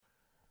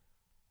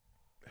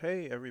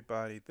Hey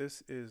everybody,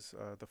 this is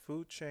The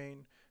Food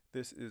Chain.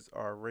 This is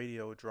our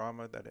radio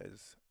drama that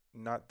is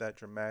not that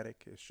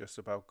dramatic. It's just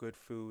about good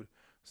food.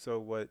 So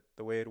what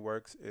the way it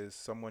works is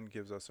someone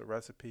gives us a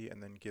recipe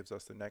and then gives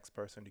us the next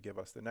person to give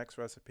us the next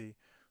recipe.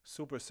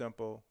 Super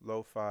simple,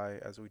 lo-fi,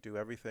 as we do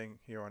everything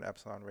here on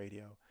Epsilon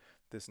Radio.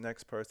 This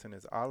next person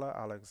is Ala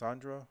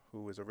Alexandra,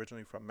 who is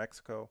originally from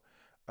Mexico,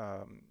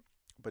 um,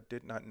 but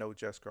did not know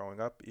Jess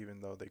growing up, even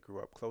though they grew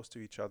up close to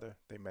each other.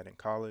 They met in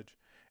college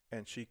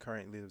and she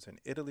currently lives in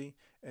Italy.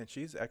 And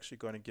she's actually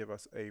going to give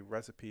us a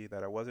recipe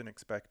that I wasn't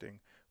expecting,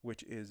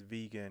 which is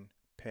vegan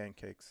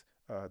pancakes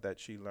that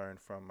she learned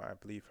from, I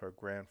believe, her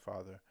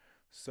grandfather.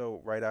 So,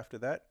 right after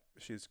that,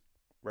 she's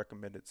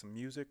recommended some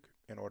music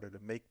in order to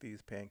make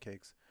these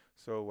pancakes.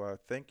 So,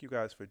 thank you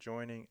guys for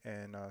joining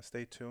and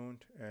stay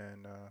tuned.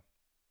 And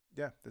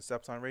yeah, this is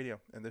Epsilon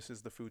Radio, and this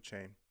is the food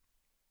chain.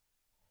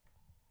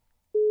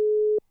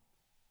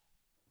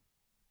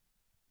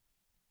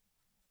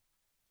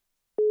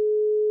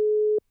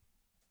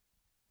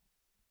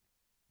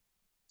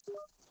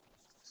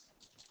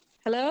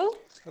 Hello?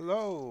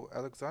 Hello,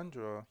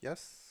 Alexandra.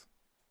 Yes,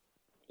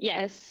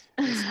 Yes.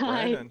 this is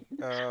Hi. Brandon.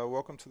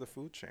 Welcome to the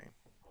food chain.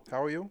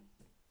 How are you?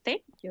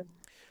 Thank you.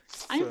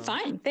 I'm So,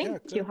 fine. yeah, Thank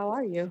you. good. How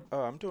are you?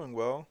 I'm doing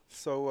well.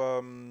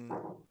 So,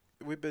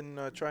 we've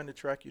been trying to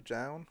track you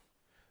down.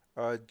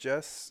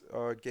 Jess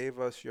gave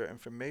us your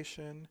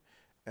information,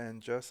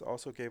 and Jess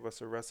also gave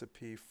us a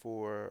recipe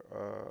for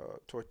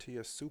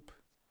tortilla soup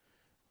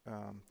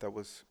that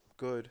was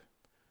good,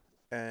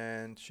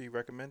 and she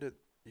recommended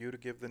you to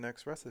give the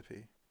next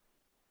recipe.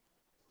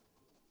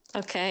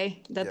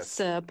 Okay, that's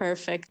Yes.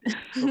 perfect.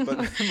 So, but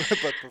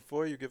but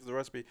before you give the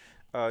recipe,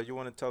 you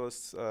want to tell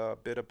us a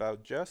bit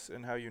about Jess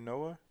and how you know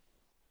her?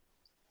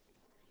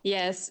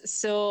 Yes,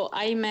 so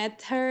I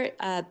met her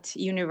at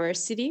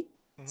university.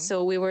 Mm-hmm.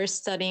 So we were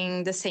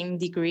studying the same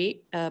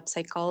degree,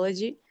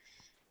 psychology.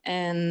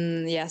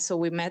 And yeah, so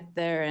we met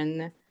there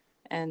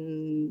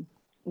and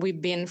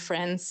we've been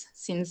friends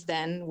since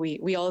then.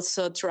 We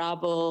also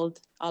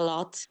traveled a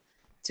lot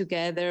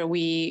together.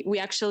 We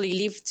actually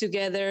lived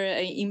together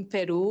in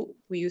Peru.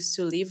 We used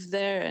to live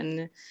there,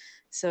 and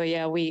so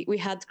yeah, we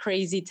had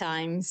crazy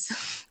times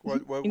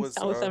What in was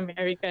South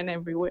America and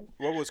everywhere.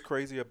 what was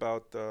crazy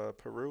about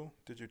Peru?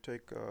 Did you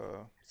take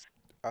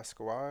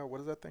Ascawa? What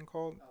is that thing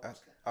called?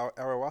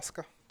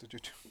 Ayahuasca? Did you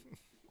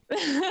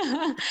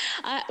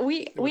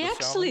we do with we a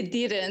actually shaman?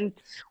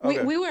 didn't. We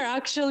Okay. we were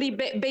actually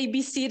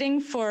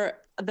babysitting for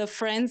the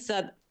friends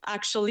that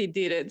actually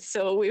did it.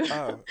 So we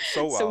Oh,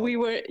 so so wild. we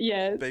were,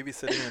 yes.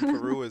 Babysitting in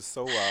Peru is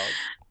so wild.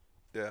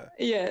 Yeah.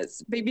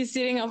 Yes,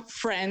 babysitting of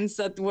friends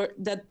that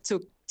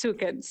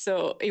took it.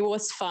 So it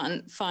was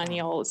funny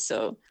Uh,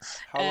 also.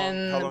 how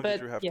And long did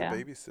but you have to yeah,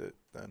 babysit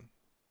then?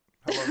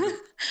 How long did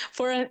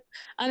for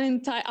an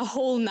entire a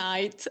whole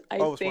night, I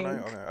Oh, it was one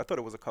night? think. Okay. I thought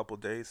it was a couple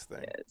days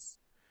thing. Yes.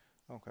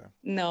 Okay.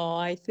 No,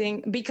 I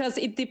think because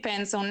it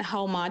depends on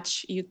how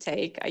much you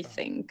take, I Uh,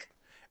 think.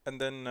 and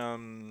then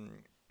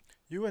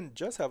you and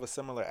Jess have a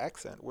similar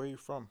accent. Where are you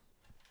from?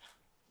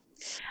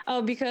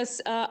 Oh,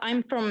 because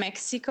I'm from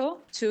Mexico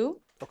too,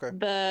 Okay.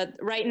 but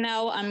right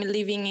now I'm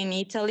living in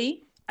Italy.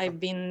 Oh, I've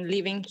been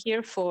living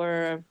here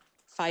for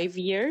 5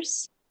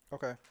 years.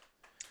 okay.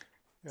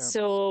 Yeah.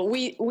 So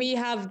we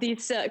have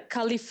this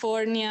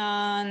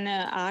Californian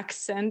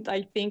accent,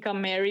 I think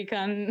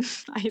American,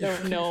 I You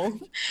don't know.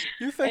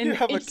 you think you And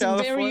have a it's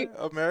very California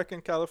American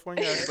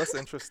California accent? That's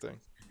interesting.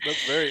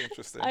 That's very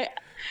interesting. I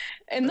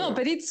no, Yeah.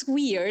 but it's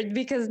weird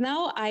because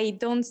now I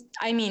don't,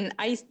 I mean,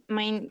 I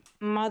my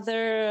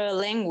mother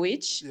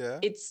language, Yeah.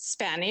 it's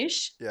Spanish,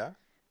 Yeah.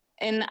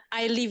 and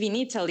I live in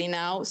Italy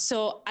now,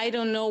 so I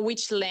don't know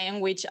which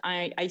language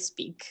I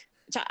speak.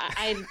 So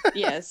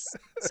yes.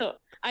 So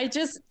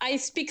I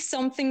speak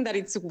something that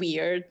it's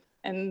weird,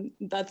 and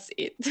that's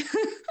it.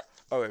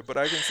 Okay, but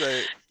I can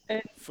say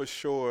And for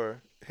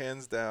sure,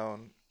 hands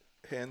down,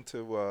 hand to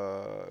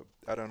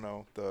I don't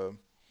know, the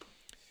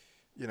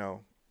you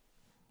know,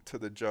 to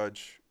the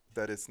judge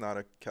that it's not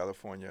a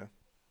California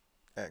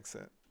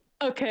accent.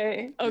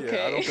 okay, Yeah, I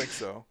okay. don't think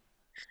so.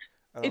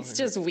 I don't It's think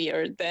that. just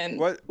weird. Then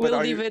What? But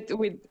we'll leave it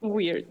with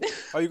weird.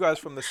 are you guys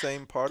from the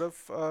same part of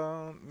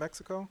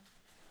Mexico?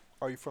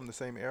 Are you from the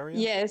same area?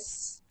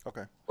 Yes.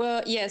 Okay.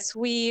 Well, yes,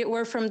 we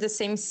were from the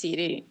same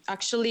city.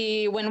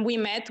 Actually, when we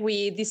met,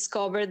 we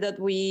discovered that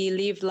we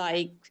live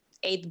like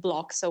 8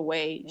 blocks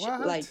away.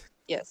 Like, What?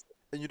 yes,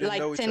 And you didn't like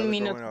know each 10 other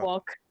minute growing up?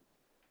 walk.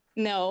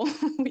 No,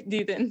 we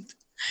didn't.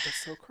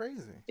 That's so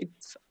crazy.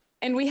 It's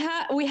and we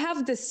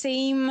have the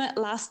same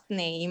last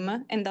name,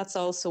 and that's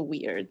also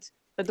weird.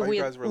 But Are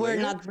you guys we're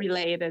related? not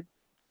related.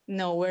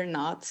 No, we're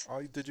not.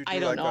 Did you I do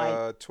don't like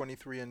know. I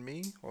 23 and Me,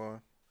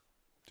 or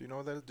do you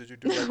know that? Did you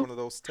do like one of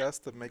those tests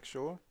to make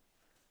sure?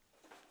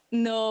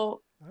 no,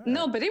 All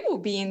no, right. but it will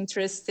be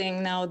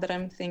interesting now that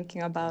I'm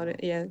thinking about Uh, it.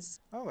 Yes.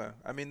 okay.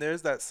 I mean,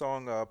 there's that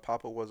song,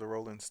 "Papa Was a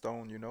Rolling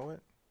Stone." You know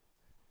it?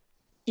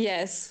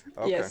 Yes,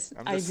 Okay. yes,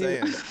 I'm I just do.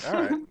 saying.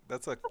 All right.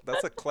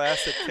 That's a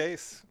classic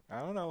case. I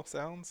don't know.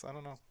 Sounds. I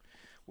don't know.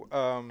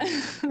 Um,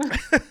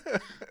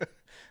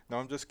 No,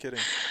 I'm just kidding.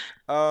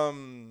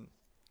 Um,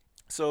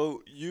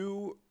 so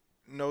you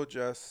know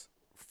Jess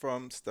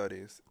from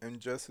studies, and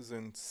Jess is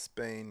in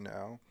Spain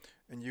now,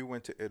 and you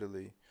went to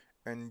Italy,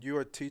 and you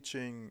are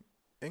teaching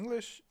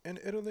English in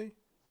Italy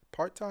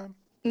part time?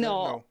 Is that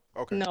No, no?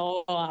 Okay.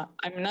 no,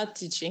 I'm not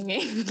teaching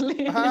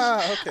English.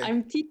 Ah, okay.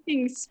 I'm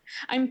teaching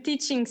I'm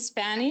teaching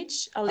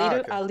Spanish Ah,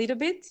 okay. a little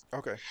bit,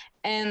 Okay.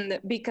 and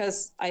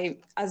because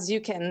as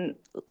you can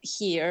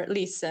hear,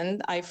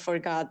 listen, I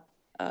forgot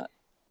uh,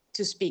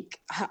 to speak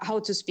how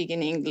to speak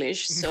in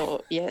English.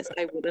 So yes,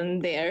 I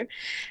wouldn't dare.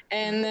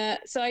 And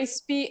so I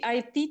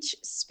teach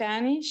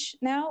Spanish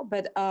now,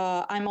 but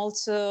I'm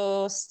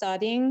also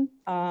studying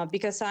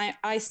because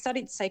I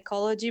studied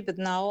psychology, but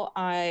now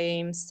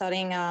I'm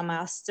studying a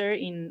master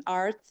in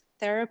art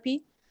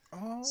therapy.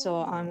 So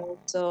I'm Oh,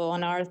 also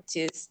an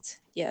artist.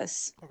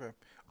 Yes. okay.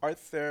 Art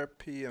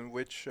therapy and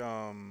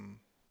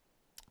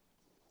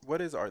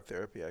what is art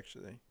therapy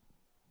actually?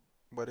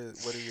 What do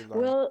you learn?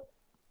 Well,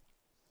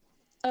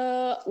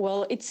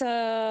 well, it's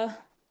a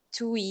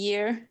 2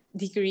 year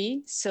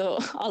degree, so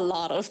a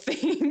lot of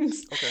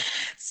things. Okay.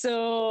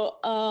 So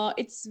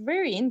it's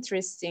very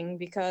interesting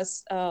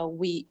because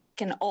we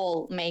can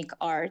all make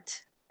art,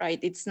 right?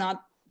 It's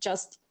not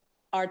just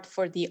art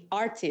for the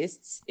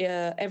artists.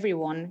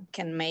 Everyone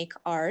can make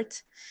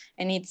art,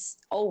 and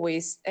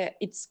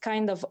it's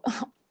kind of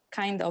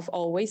kind of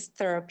always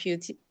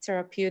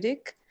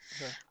therapeutic.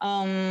 Okay.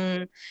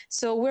 um,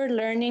 so we're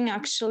learning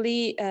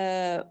actually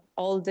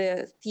all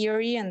the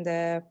theory and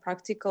the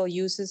practical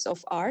uses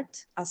of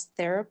art as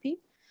therapy,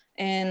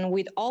 and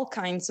with all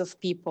kinds of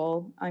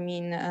people. I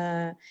mean,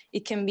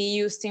 it can be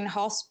used in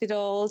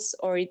hospitals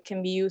or it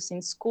can be used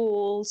in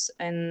schools,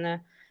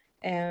 and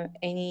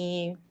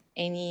any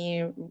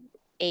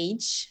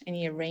age,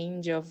 any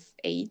range of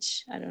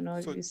age. I don't know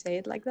if So, you say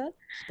it like that.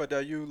 but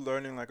are you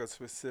learning like a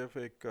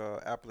specific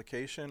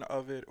application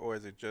of it, or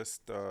is it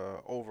just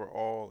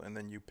overall, and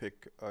then you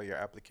pick your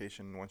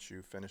application once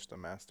you finish the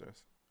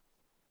masters?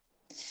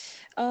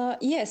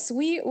 Yes,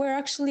 we're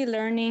actually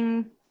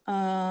learning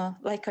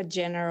like a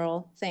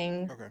general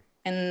thing, Okay.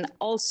 and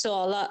also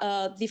a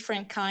lot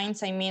different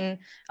kinds. I mean,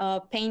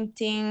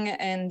 painting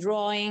and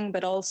drawing,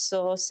 but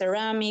also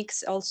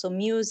ceramics, also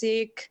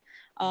music,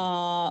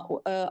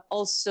 Hmm.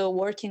 also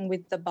working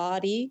with the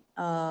body,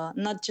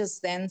 not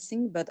just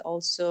dancing, but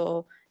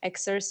also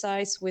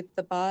exercise with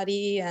the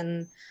body,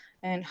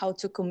 and how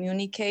to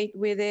communicate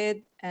with it,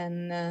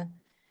 and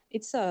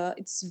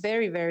it's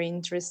very very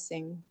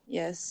interesting.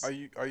 Are Yes.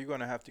 you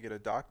going to have to get a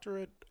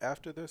doctorate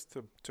after this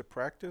to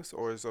practice,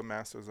 or is a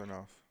master's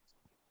enough?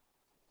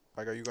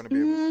 Like, are you going to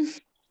be able?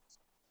 Mm,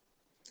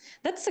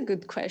 that's a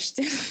good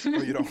question.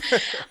 Oh, you don't.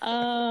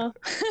 uh,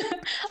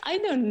 I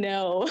don't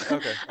know.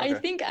 Okay. I Okay.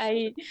 think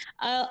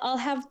I'll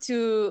have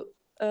to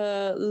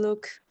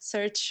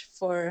search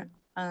for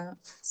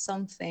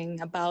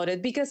something about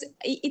it, because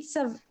it's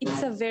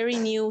a very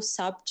new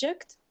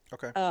subject,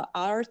 Okay.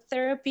 art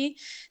therapy.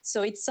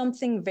 So it's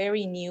something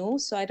very new.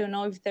 So I don't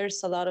know if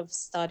there's a lot of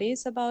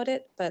studies about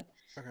it, but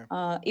Okay.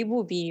 it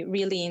would be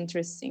really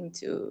interesting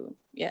to,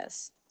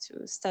 yes,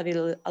 to study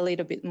a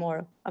little bit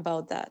more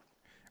about that.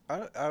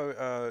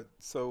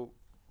 So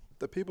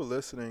the people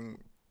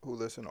listening who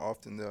listen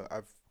often,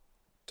 I've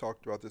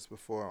talked about this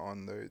before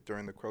on the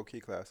during the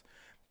croquis class,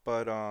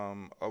 but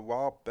a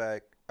while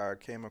back I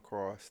came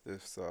across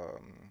this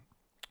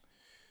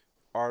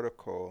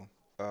article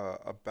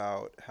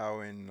about how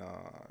in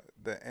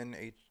the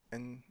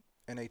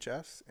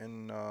NHS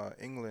in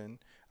England,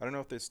 I don't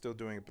know if they're still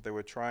doing it, but they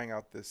were trying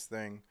out this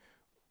thing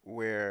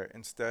where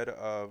instead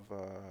of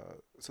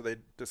so they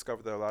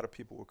discovered that a lot of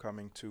people were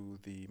coming to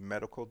the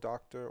medical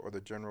doctor or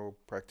the general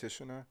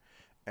practitioner,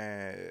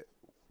 and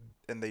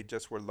they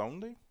just were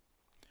lonely.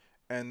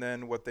 And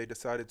then what they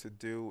decided to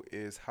do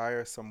is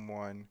hire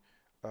someone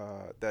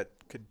that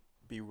could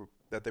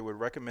that they would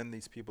recommend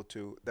these people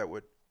to, that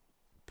would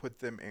put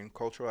them in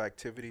cultural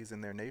activities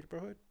in their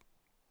neighborhood.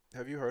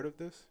 Have you heard of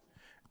this?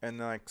 And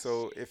like,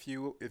 so if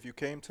you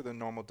came to the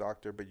normal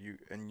doctor, but you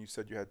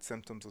said you had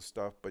symptoms of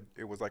stuff, but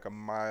it was like a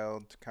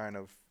mild kind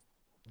of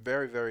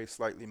very very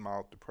slightly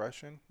mild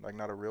depression, like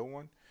not a real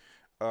one,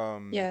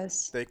 um,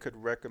 Yes. they could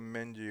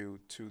recommend you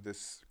to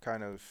this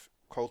kind of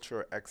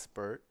culture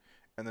expert,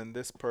 and then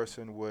this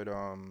person would,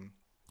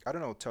 I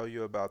don't know, tell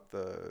you about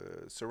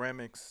the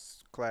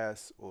ceramics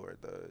class or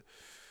the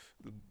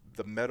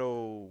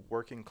metal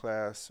working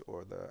class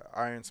or the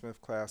ironsmith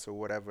class or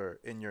whatever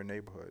in your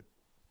neighborhood.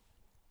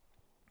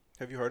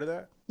 Have you heard of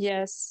that?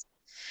 Yes.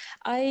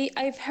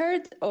 I've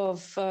heard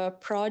of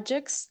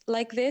projects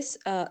like this,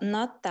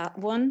 not that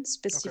one Okay.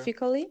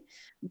 specifically,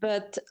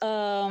 but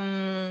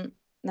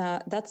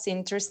that's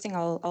interesting.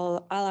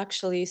 I'll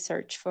actually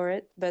search for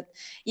it. But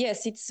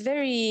yes, it's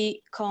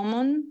very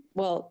common.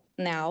 Well,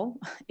 now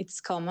it's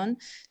common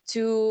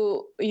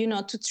to,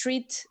 to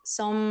treat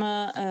some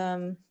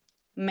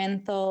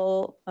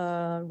mental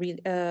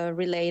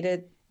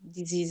related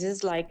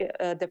diseases like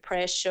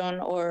depression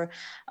or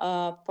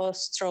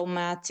post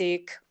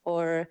traumatic,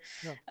 or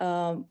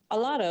Yeah. a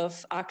lot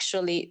of,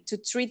 actually, to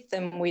treat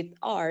them with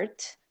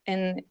art.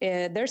 And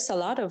there's a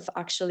lot of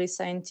actually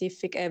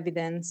scientific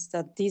evidence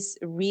that this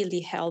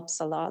really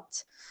helps a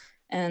lot.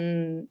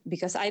 And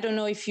because I don't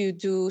know if you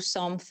do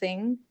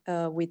something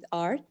with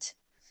art,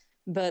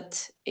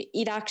 but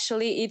it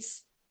actually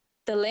it's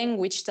the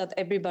language that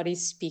everybody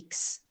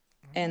speaks.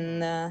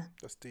 And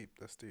That's deep.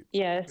 That's deep.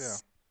 Yeah.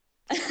 yes.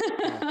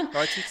 Yeah. No,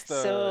 I teach the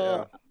yeah.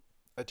 So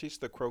I teach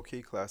the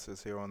croquis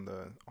classes here on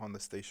the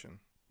station.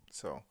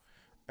 So,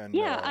 and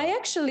yeah, I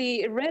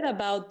actually read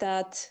about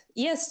that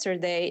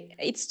yesterday.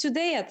 It's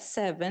today at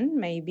 7,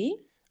 maybe.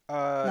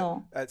 uh No.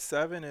 at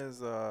 7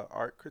 is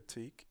art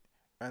critique,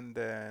 and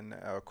then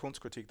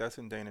Kunstkritik, that's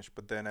in Danish,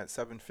 but then at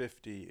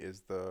 7:50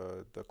 is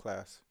the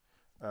class.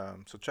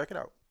 So check it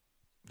out.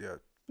 Yeah.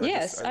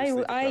 Yes, I just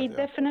leave a class, I yeah.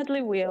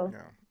 definitely will.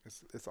 Yeah,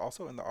 it's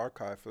also in the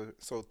archive.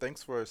 So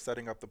thanks for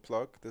setting up the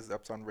plug. This is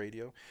Epson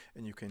Radio,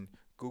 and you can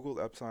Google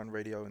Epson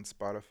Radio in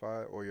Spotify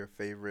or your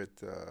favorite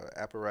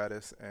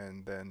apparatus,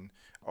 and then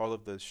all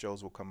of the shows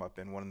will come up.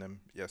 And one of them,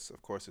 yes, of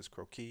course, is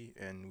Croquis,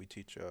 and we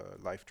teach a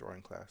life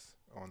drawing class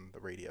on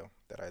the radio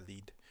that I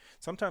lead.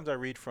 Sometimes I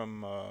read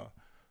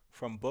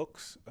from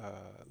books,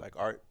 like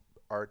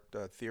art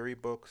theory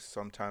books.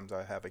 Sometimes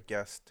I have a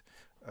guest.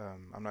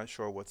 I'm not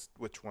sure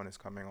which one is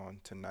coming on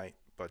tonight,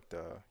 but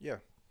yeah,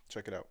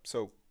 check it out.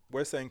 So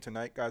we're saying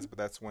tonight, guys, but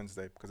that's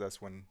Wednesday because that's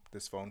when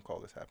this phone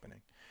call is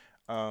happening.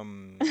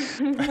 Um,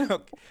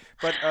 okay.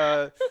 But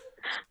all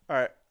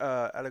right,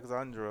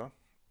 Alexandra,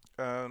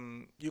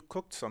 you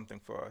cooked something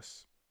for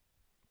us.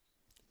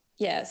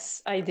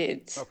 Yes, I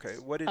did. Okay,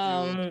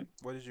 Um,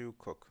 what did you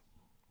cook?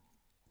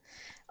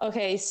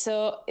 okay,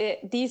 so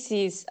this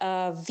is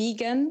a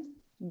vegan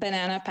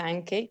banana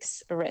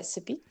pancakes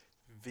recipe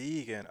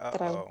Vegan.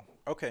 that I. Uh-oh.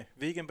 Okay,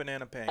 vegan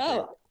banana pancake.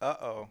 Oh,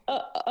 Uh-oh.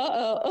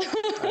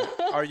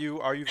 oh. Are you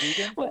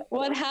vegan?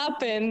 What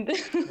happened?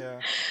 Yeah.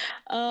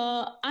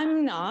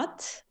 I'm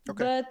not,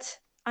 Okay. but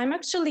I'm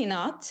actually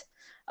not.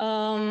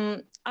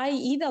 I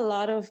eat a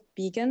lot of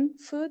vegan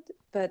food,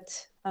 but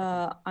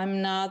Okay.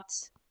 I'm not.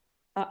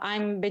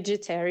 I'm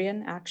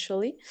vegetarian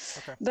actually,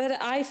 Okay. but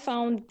I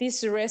found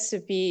this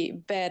recipe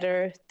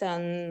better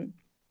than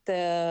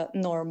the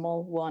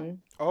normal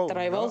one Oh that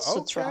I've no.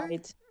 also Okay.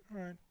 tried.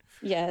 All right.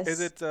 Is Yes.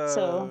 it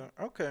So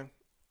okay?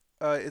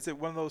 Is it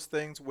one of those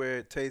things where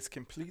it tastes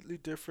completely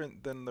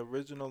different than the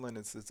original and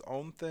it's its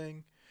own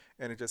thing,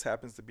 and it just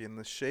happens to be in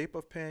the shape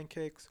of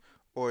pancakes,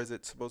 or is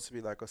it supposed to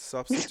be like a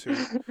substitute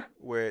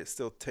where it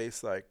still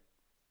tastes like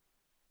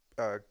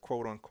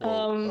quote unquote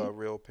um,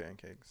 real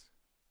pancakes?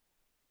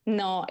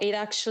 no, it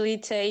actually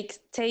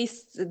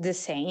tastes the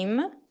same.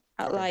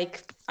 Okay.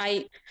 Like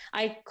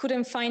I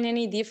couldn't find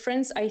any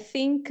difference. I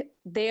think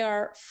they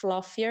are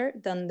fluffier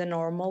than the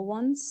normal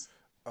ones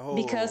Oh.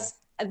 because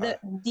Uh.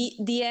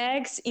 the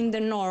eggs in the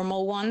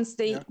normal ones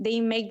Yeah.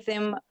 they make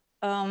them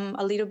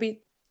a little bit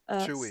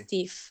Chewy.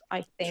 stiff,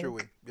 I think.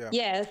 Chewy. Yeah.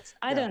 Yes,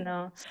 I Yeah. don't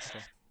know.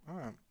 Okay. All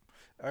right.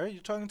 All right.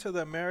 You're talking to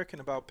the American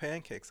about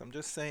pancakes. I'm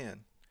just saying.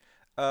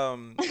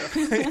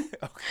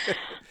 Okay.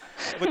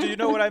 But do you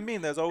know what I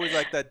mean? There's always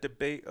like that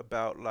debate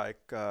about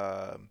like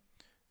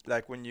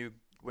when you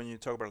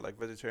talk about like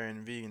vegetarian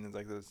and vegan, it's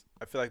like this.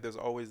 I feel like there's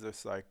always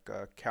this like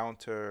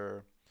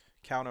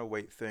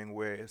counterweight thing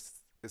where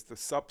it's the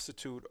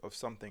substitute of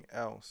something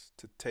else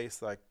to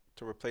taste like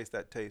to replace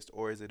that taste,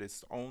 or is it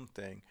its own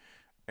thing?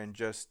 And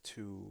just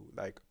to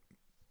like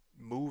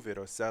move it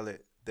or sell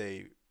it,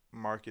 they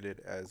market it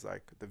as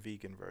like the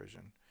vegan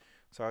version.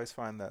 So I always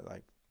find that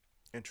like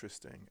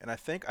interesting. And I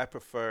think I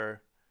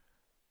prefer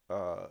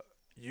uh,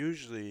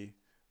 usually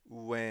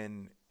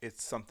when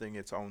it's something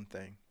its own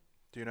thing.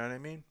 Do you know what I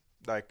mean?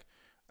 Like,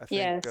 I think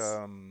Yes.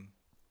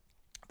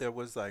 there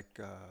was like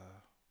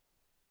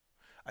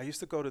I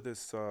used to go to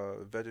this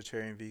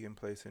vegetarian vegan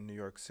place in New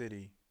York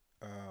City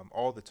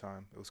all the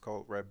time. It was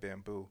called Red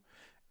Bamboo,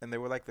 and they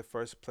were like the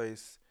first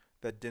place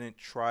that didn't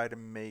try to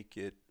make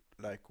it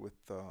like with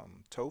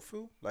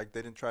tofu. Like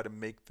they didn't try to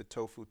make the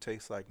tofu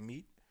taste like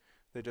meat.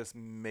 They just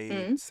made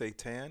Mm.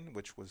 seitan,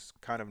 which was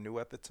kind of new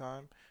at the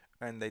time,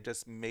 and they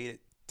just made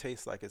it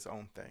taste like its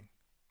own thing.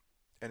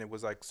 And it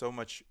was like so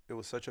much. It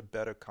was such a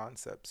better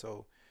concept.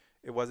 So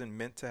it wasn't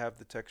meant to have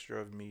the texture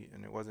of meat,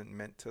 and it wasn't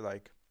meant to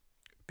like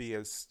be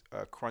as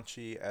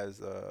crunchy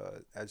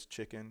as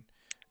chicken.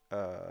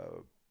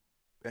 Uh,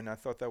 and I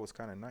thought that was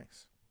kind of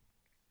nice.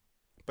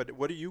 But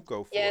what do you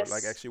go for?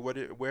 Like, Yes. actually,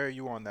 where are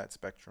you on that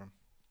spectrum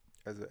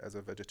as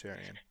a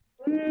vegetarian?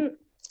 Mm,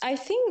 I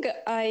think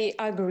I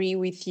agree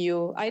with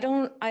you. I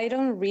don't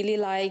really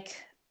like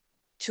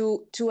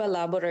too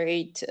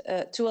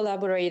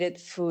elaborated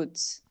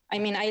foods. I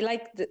mean, I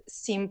like the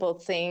simple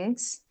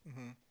things.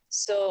 Mm-hmm.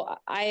 So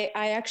I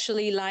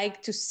actually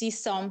like to see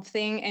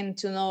something and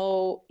to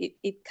know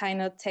it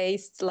kind of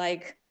tastes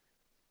like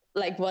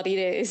what it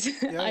is.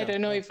 Yeah, I yeah,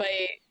 don't know yeah. if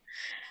I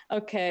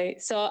okay.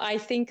 So I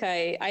think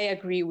I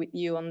agree with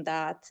you on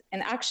that.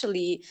 And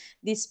actually,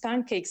 these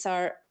pancakes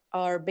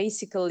are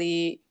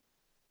basically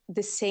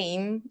the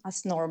same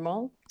as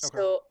normal. Okay.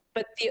 So,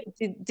 but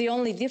the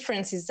only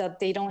difference is that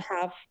they don't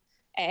have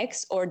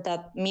eggs or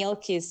that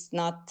milk is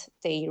not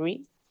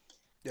dairy.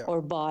 Yeah.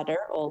 or butter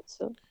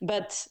also.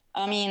 But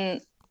I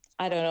mean,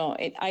 I don't know.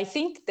 I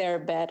think they're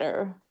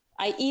better.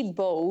 I eat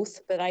both,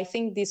 but I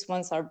think these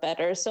ones are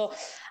better. So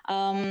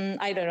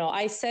I don't know.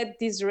 I said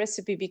this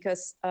recipe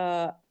because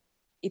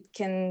it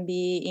can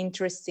be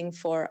interesting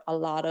for a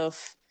lot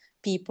of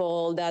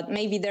people that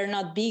maybe they're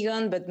not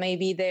vegan, but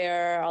maybe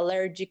they're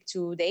allergic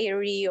to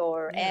dairy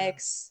or Yeah.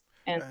 eggs.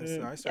 It's And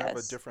nice to have a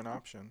yes. different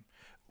option.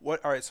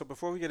 What? All right. So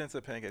before we get into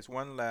the pancakes,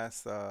 one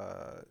last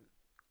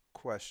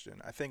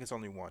question. I think it's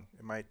only one.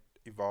 It might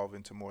evolve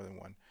into more than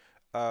one.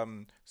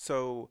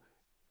 So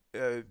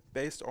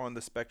based on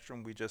the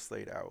spectrum we just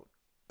laid out,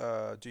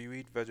 do you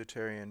eat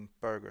vegetarian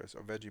burgers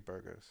or veggie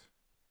burgers?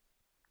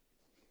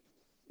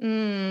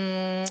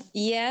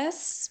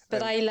 Yes,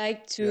 but And I like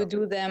yeah. to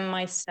do them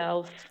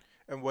myself.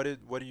 And what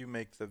do you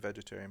make the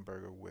vegetarian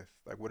burger with?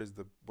 Like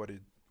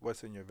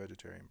what's in your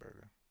vegetarian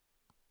burger?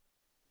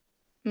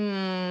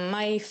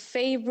 My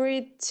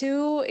favorite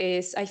too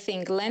is, I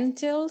think,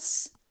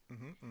 lentils.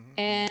 Mhm. Mhm. Mhm.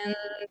 And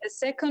the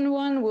second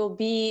one will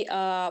be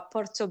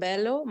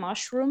portobello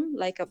mushroom,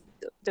 like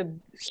the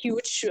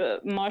huge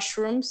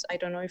mushrooms. I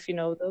don't know if you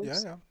know Yeah,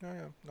 those. yeah, yeah,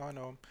 yeah. No, I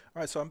know 'em.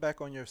 All right, so I'm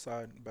back on your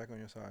side. I'm back on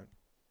your side.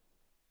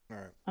 All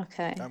right,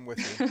 Okay. I'm with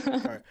you. All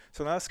right,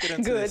 so now let's get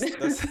into Good.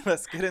 this.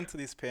 Let's get into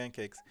these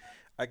pancakes.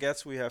 I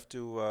guess we have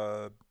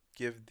to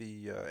give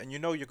the and you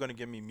know you're gonna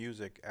give me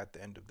music at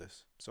the end of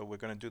this. So we're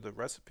gonna do the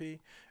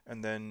recipe,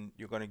 and then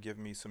you're gonna give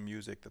me some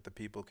music that the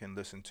people can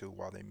listen to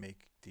while they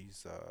make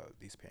these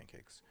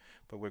pancakes.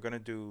 But we're gonna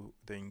do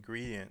the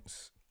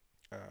ingredients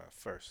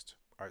first.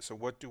 All right. So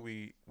what do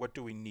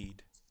we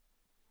need?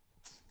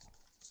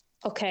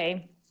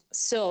 Okay.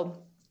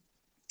 So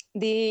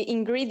the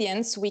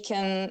ingredients we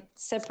can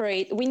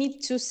separate. We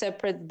need two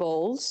separate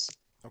bowls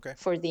Okay.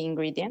 for the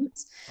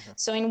ingredients. Okay.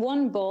 So in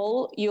one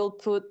bowl, you'll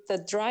put the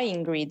dry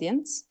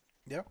ingredients.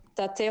 Yep.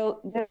 That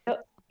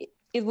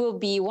it will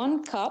be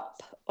 1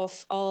 cup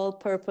of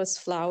all-purpose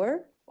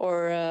flour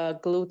or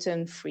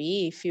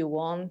gluten-free if you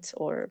want,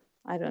 or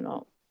I don't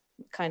know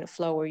kind of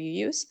flour you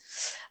use.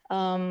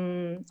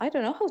 I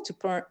don't know how to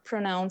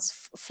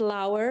pronounce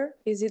flour.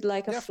 Is it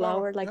like a Yeah. Flour.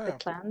 flower like Yeah. the Yeah.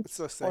 It's plants,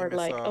 the or same. It's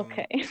like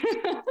okay? Is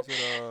it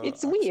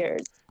It's actually?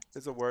 weird.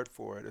 There's a word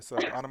for it. It's a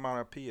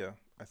onomatopoeia,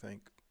 I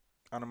think.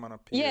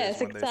 Onomatopoeia is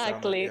Yes, when they sound like,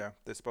 exactly. yeah,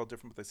 they spell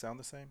different, but they sound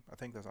the same. I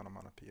think that's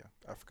onomatopoeia.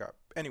 I forgot.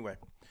 Anyway,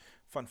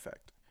 fun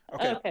fact.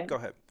 Okay, Okay, go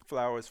ahead.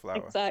 Flour is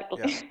flour. exactly.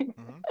 Yeah.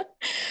 Mhm.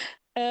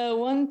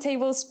 1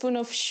 tablespoon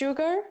of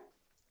sugar,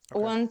 Okay.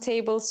 1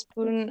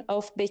 tablespoon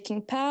of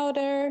baking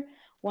powder,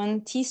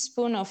 1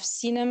 teaspoon of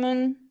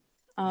cinnamon,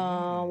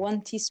 Mm.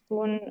 1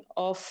 teaspoon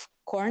of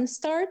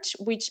cornstarch,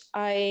 which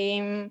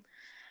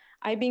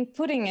I've been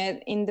putting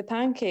it in the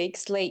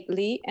pancakes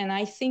lately, and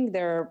I think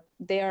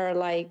they are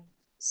like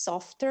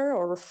softer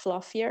or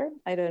fluffier.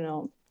 I don't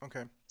know.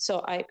 Okay.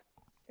 So I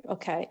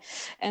okay,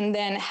 and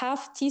then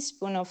half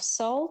teaspoon of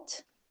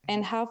salt Mhm.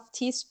 and half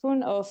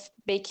teaspoon of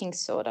baking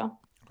soda.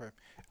 Okay.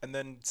 And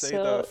then say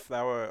the So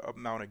flour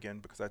amount again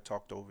because I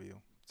talked over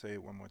you. Say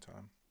it one more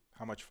time.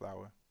 How much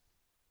flour?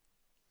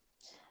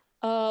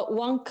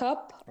 1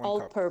 cup 1 cup,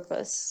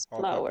 all-purpose all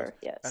purpose. flour. And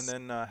Yes.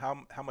 then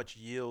how much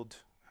yield?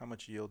 How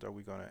much yield are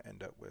we gonna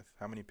end up with?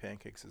 How many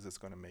pancakes is this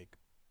gonna make?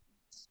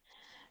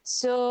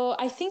 So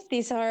I think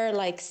these are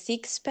like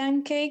 6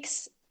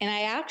 pancakes, and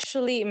I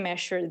actually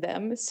measured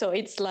them. So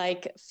it's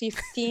like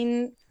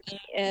 15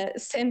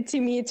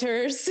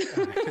 centimeters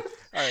All right.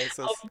 All right.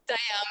 So of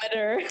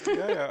diameter.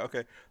 yeah, yeah.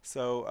 Okay.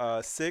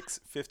 So six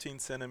 15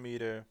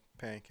 centimeter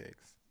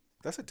pancakes.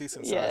 That's a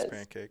decent sized Yes.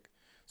 pancake.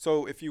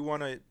 So if you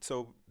want to,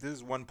 so this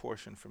is one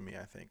portion for me,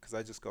 I think, because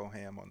I just go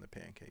ham on the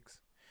pancakes.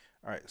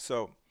 All right.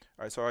 So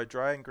our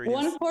dry One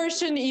ingredients.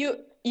 portion,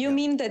 you Yeah.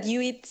 mean that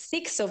you eat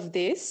 6 of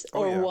this Oh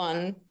or yeah.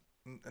 one?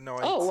 No,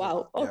 I eat Oh, six.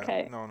 wow. Yeah.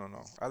 Okay. No, no,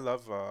 no. I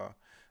love.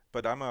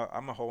 But I'm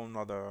a whole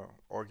nother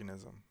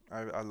organism.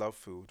 I love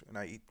food and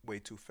I eat way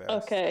too fast.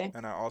 Okay.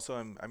 And I also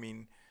am. I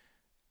mean,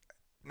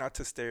 not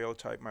to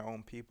stereotype my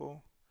own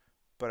people,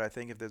 but I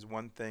think if there's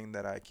one thing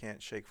that I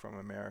can't shake from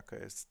America,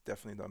 it's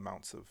definitely the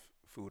amounts of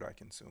food I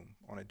consume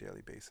on a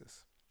daily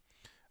basis.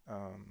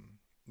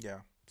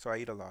 Yeah, so I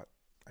eat a lot.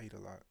 I eat a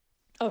lot.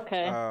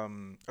 Okay.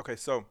 Okay,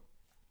 so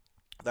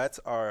that's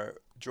our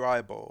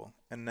dry bowl,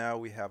 and now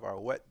we have our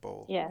wet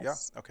bowl. Yeah,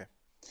 Yes. okay,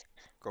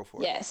 go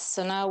for it. Yes,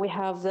 so now we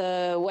have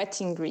the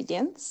wet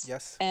ingredients.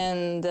 Yes.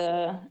 And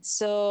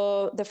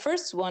so the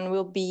first one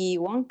will be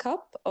 1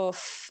 cup of,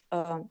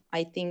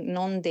 I think,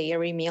 non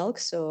dairy milk.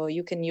 So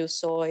you can use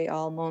soy,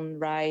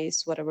 almond,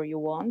 rice, whatever you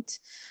want,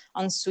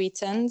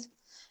 unsweetened.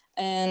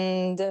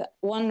 And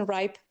one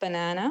ripe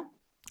banana,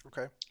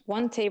 Okay.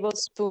 1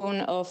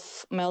 tablespoon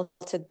of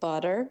melted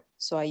butter.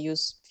 So I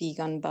use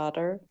vegan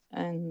butter.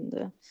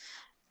 And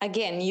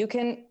again, you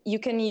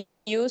can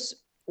use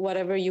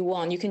whatever you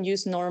want. You can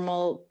use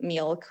normal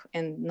milk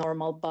and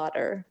normal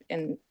butter,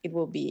 and it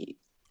will be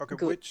Okay,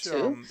 good which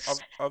too.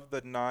 of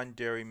the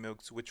non-dairy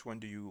milks, which one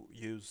do you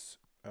use?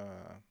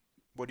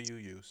 What do you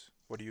use?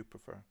 What do you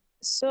prefer?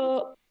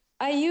 So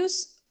I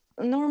use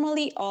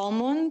normally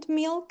almond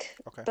milk,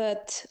 Okay.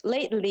 but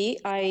lately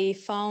I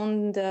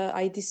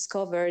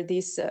discovered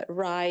this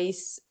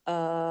rice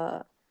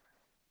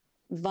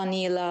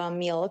vanilla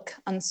milk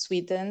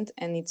unsweetened,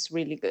 and it's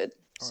really good.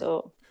 All right.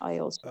 So I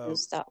also Uh,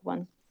 use that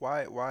one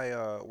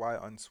why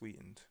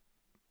unsweetened?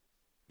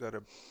 That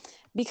a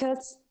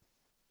because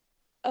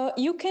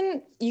you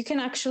can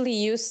actually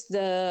use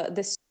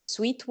the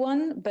sweet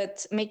one,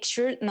 but make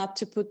sure not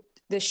to put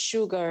the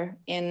sugar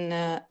in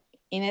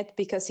it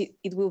because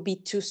it will be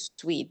too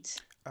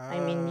sweet. I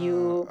mean,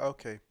 you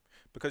okay.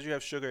 Because you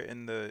have sugar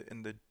in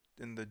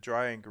the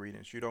dry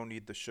ingredients, you don't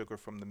need the sugar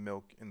from the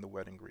milk in the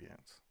wet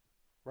ingredients,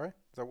 right?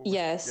 Is that what we're?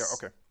 Yeah. yes,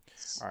 Okay.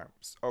 All right.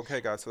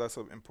 Okay, guys. So that's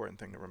an important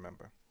thing to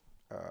remember.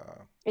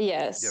 Uh,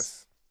 yes.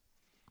 yes.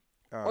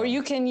 Or Um,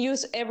 you can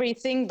use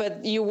everything,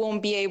 but you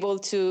won't be able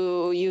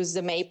to use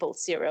the maple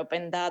syrup,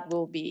 and that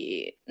will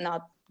be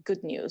not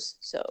good news.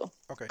 So,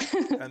 okay.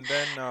 And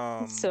then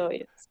so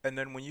yes. and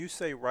then when you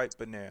say ripe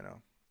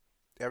banana,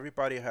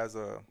 everybody has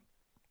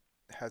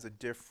a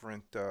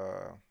different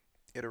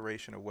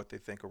iteration of what they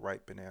think a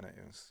ripe banana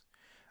is.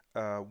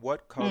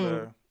 What Mm.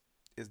 color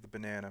is the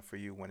banana for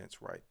you when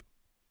it's ripe?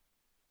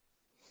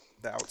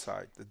 The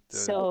outside,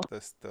 So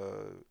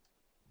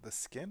the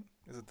skin?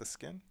 Is it the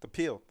skin? The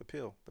peel, the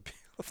peel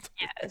of the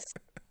yes.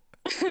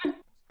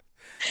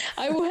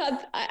 I would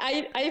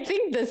I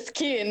think the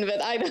skin,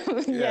 but I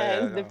don't. yeah,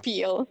 Yes, yeah, the no,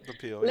 peel. the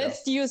peel, yeah,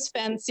 Let's use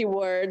fancy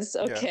words,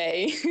 yeah,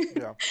 okay?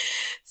 yeah.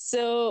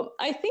 So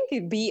I think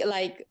it'd be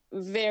like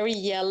very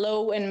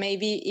yellow, and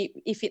maybe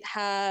if it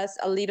has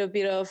a little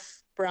bit of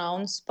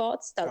brown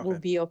spots, that will Okay,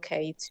 be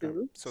okay yeah.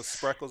 too. So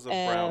speckles of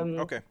brown. Um,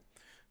 Okay,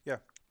 yeah,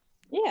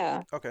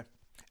 yeah, okay.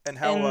 And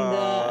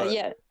and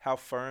yeah, how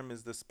firm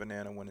is this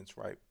banana when it's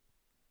ripe?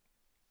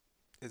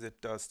 Is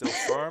it still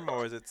firm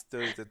or is it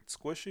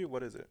squishy?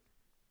 What is it?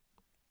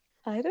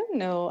 I don't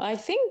know. I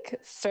think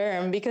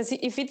firm because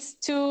if it's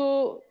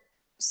too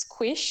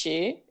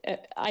squishy,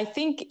 I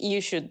think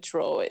you should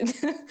throw it.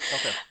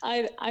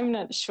 Okay, I'm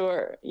not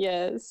sure.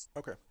 Yes.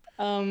 okay,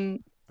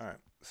 Um. all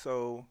right.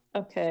 So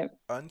Okay.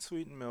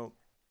 unsweetened milk,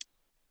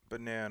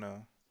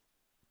 banana,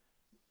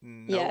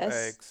 no Yes.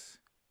 eggs,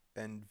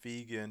 and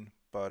vegan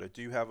butter.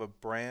 Do you have a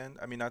brand?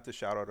 I mean, not to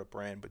shout out a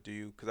brand, but do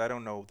you? Because I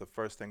don't know the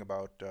first thing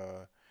about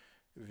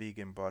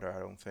vegan butter. I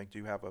don't think. Do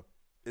you have a?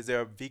 Is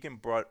there a vegan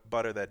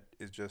butter that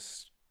is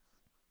just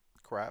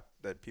crap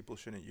that people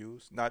shouldn't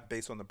use? Not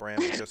based on the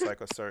brand, but just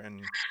like a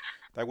certain.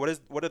 Like,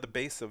 what are the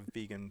base of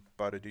vegan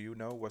butter? Do you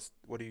know?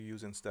 What do you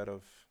use instead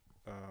of?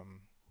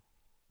 Um,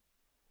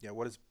 yeah,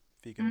 what is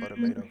vegan butter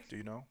made Mm, of? Do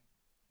you know?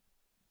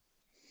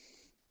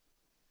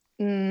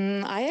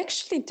 I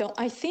actually don't.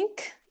 I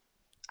think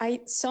I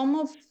some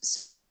of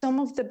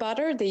the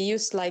butter they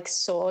use like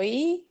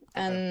soy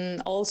Okay,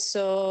 and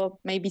also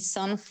maybe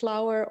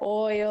sunflower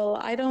oil.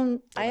 that I makes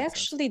sense.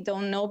 actually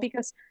don't know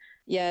because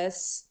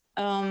yes,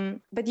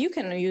 but you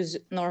can use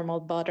normal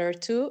butter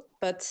too.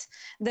 But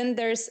then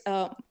there's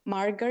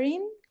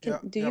margarine. Yeah,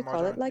 Do yeah, you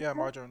call it margarine. like Yeah, that?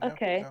 margarine. Yeah,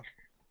 Okay. yeah,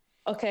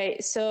 Okay,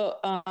 so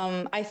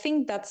I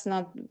think that's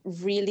not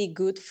really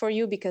good for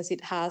you because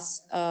it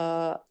has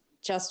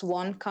just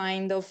one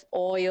kind of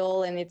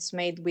oil and it's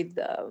made with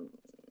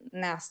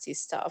nasty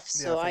stuff.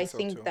 yeah. I So I think so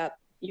think too. that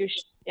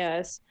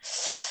yes.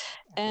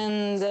 Okay.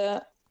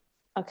 And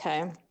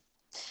okay.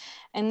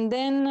 And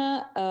then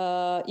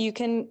you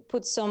can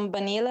put some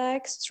vanilla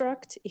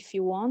extract if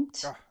you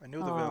want. Ah, I knew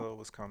the Uh, vanilla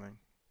was coming.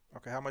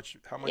 Okay, how much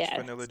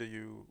vanilla yes. do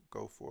you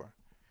go for?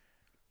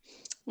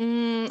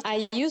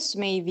 I use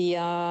maybe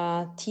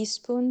a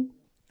teaspoon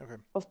Okay.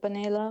 of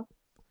vanilla.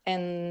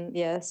 And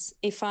yes,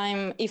 if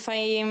I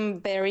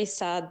am very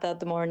sad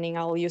that morning,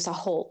 I'll use a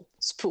whole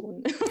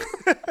spoon.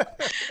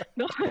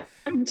 No,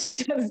 I'm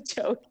just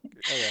joking.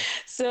 Okay.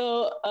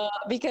 So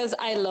because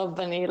I love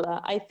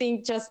vanilla, I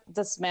think just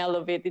the smell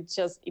of it,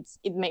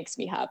 it makes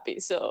me happy.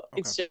 So Okay.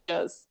 it's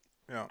just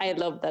Yeah. I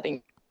love that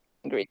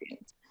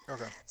ingredient.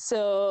 Okay.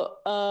 So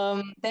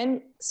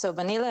so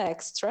vanilla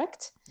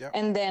extract, Yep.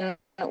 and then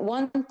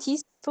 1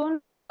 teaspoon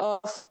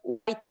of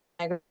white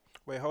vinegar.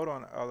 Wait, hold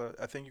on.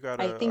 I think you I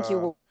gotta. think you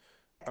will.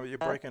 You're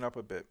breaking up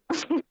a bit.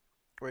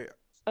 Wait.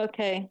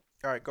 Okay.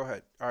 All right. Go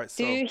ahead. All right.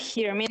 Do So you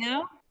hear me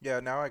now? yeah,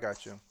 now I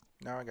got you.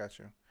 Now I got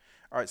you.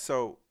 All right.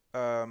 So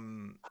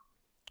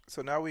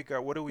now we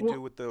got. What do we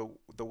do with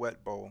the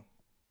wet bowl?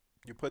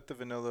 You put the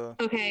vanilla.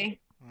 Okay.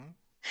 Hmm.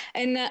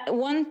 And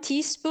 1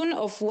 teaspoon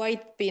of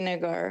white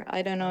vinegar.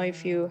 I don't know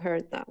if you Uh,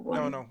 heard that no,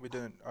 one. no, we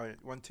didn't. All right.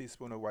 1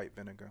 teaspoon of white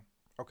vinegar.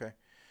 Okay.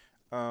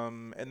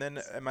 And then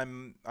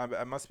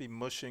I must be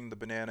mushing the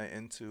banana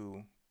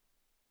into.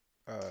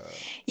 Uh,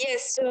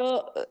 Yes,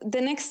 so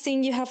the next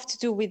thing you have to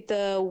do with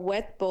the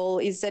wet bowl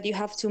is that you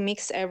have to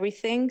mix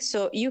everything.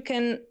 So you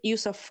can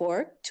use a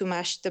fork to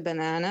mash the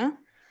banana,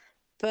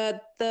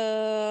 but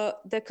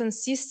the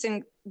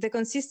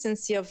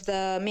consistency of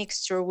the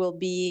mixture will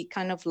be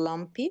kind of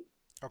lumpy,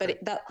 but okay.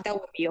 that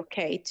would be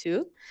okay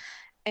too.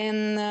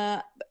 And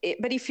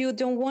but if you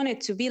don't want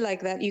it to be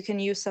like that, you can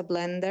use a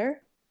blender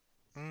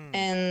Mm.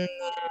 and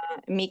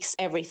mix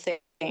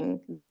everything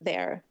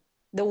there.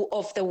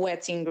 the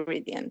wet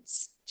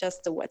ingredients,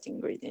 just the wet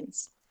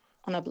ingredients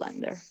on a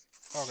blender.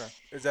 Okay.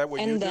 Is that what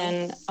you And do? then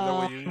Is that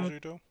what you usually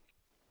do?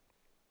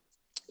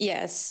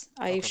 yes,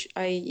 Okay.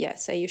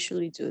 I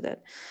usually do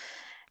that.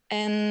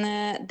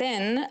 And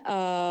then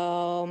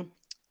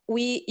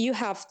we you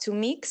have to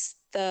mix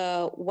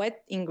the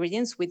wet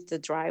ingredients with the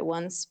dry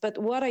ones. But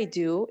what I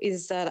do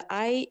is that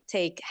I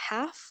take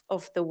half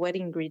of the wet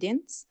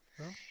ingredients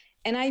Yeah.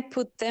 and I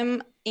put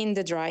them in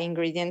the dry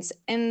ingredients.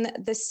 And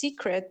the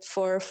secret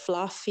for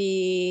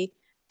fluffy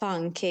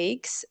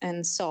pancakes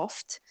and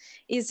soft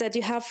is that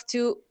you have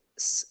to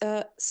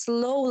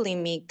slowly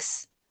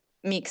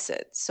mix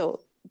it. So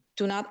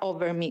do not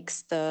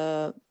overmix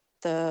the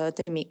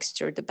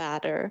mixture, the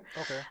batter.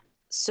 Okay.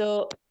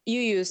 So you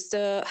use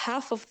the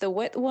half of the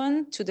wet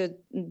one to the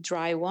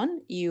dry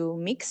one. You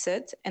mix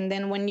it, and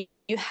then when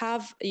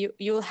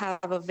you'll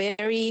have a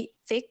very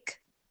thick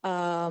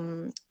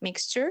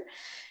mixture.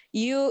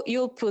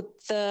 You'll put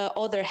the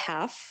other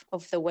half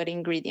of the wet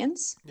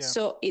ingredients, Yeah.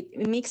 so it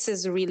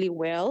mixes really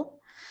well.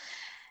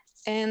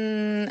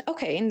 And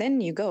okay, and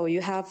then you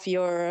have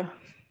your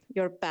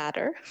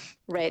batter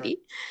Okay. ready.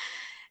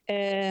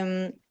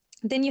 um,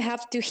 then you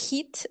have to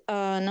heat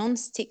a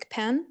non-stick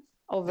pan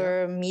Yeah.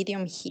 over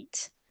medium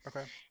heat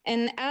Okay.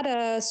 and add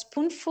a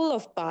spoonful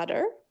of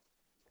butter.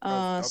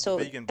 Of So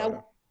vegan that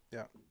butter.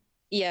 Yeah.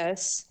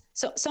 Yes.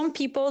 So some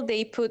people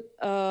they put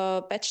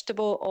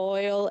vegetable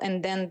oil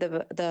and then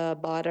the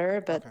butter,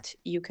 Okay. but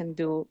you can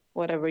do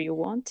whatever you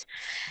want.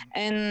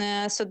 Mm.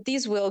 And so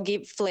this will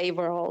give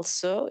flavor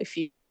also if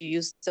you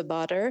use the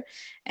butter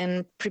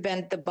and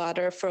prevent the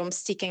butter from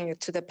sticking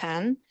to the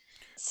pan.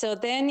 So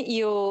then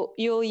you'll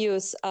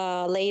use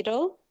a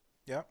ladle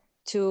Yeah.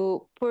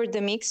 to pour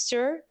the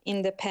mixture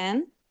in the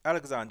pan.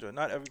 Alexandra,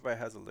 not everybody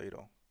has a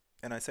ladle.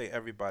 And I say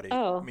everybody,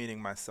 Oh.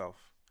 meaning myself.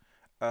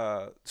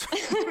 Uh,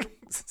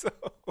 so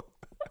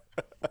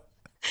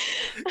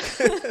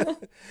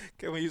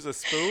can we use a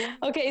spoon?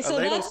 Okay, A so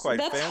ladle's quite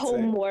that's fancy.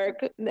 homework.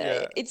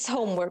 Yeah. It's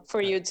homework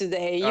for Uh, you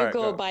today. All You right,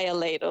 go go. buy a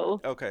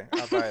ladle. Okay,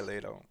 I'll buy a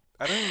ladle.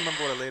 I don't even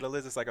remember what a ladle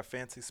is. It's like a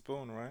fancy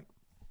spoon, right?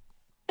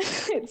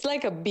 It's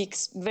like a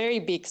very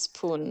big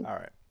spoon All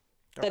right.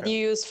 that Okay.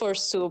 you use for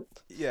soup.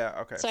 Yeah,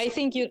 okay. So I So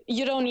think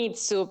you don't need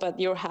soup at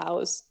your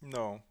house.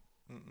 no.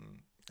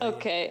 Mm-mm. I,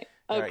 Okay,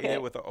 yeah, I eat it okay.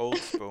 with an old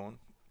spoon,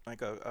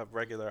 like a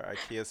regular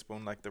IKEA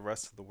spoon like the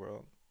rest of the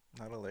world,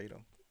 not a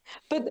ladle.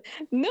 But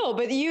no,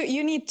 but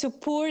you need to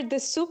pour the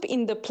soup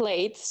in the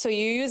plate, so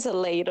you use a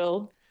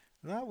ladle.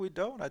 No, we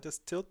don't. I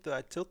tilt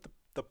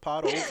the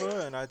pot over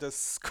and I just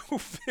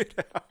scoop it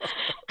out.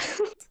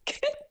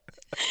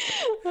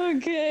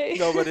 Okay.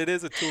 No, but it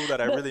is a tool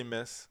that I The, really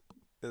miss.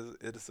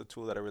 It is a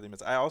tool that I really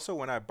miss. I also,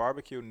 when I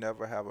barbecue,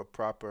 never have a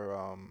proper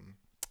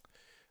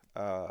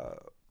uh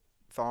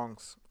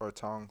thongs or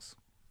tongs.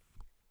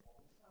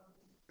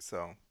 So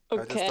I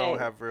just don't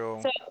okay. have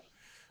real. So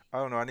I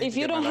don't know. I need if to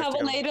you get my don't life have a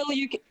together. ladle,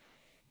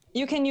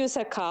 you can use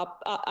a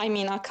cup. I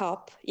mean a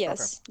cup. Okay. Yes,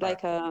 All right.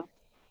 like a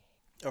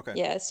Okay.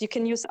 yes. You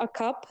can use a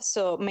cup.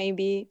 So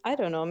maybe I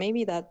don't know.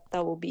 Maybe that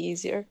will be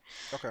easier.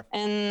 Okay.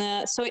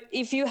 And so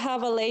if you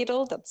have a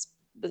ladle, that's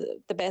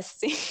the best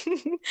thing.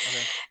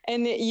 Okay.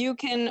 And you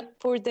can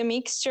pour the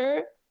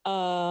mixture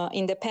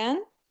in the pan,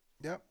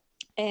 Yep.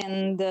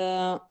 and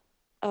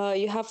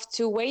you have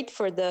to wait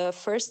for the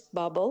first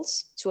bubbles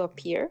to Mhm.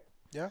 appear.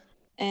 Yeah.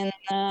 And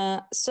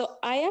so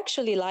I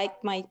actually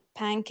like my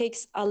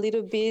pancakes a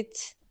little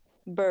bit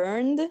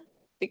burned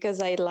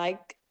because I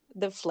like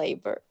the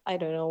flavor. I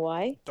don't know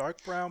why. Dark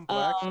brown,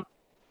 black. Um,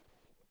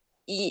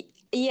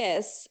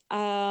 yes,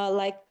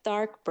 like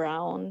dark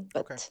brown,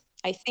 Okay. but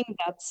I think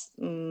that's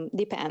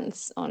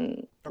depends on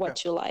Okay.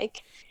 what you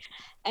like.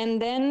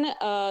 And then,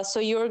 so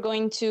you're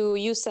going to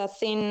use a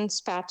thin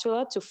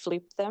spatula to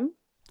flip them.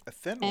 A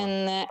thin one.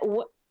 And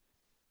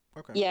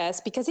Okay.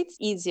 yes, because it's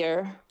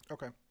easier.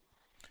 Okay.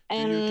 Do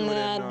you do And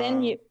it in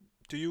then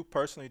do you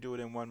personally do it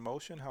in one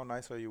motion? How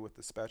nice are you with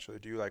the spatula?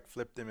 Do you like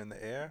flip them in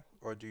the air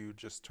or do you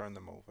just turn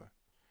them over?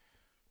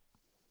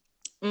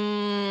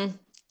 mm,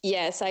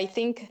 yes, I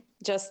think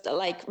just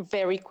like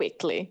very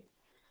quickly.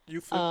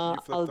 You flip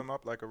I'll them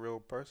up like a real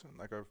person,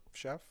 like a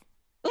chef?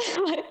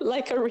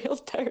 like a real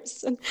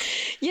person.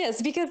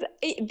 Yes, because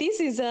this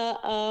is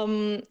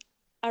a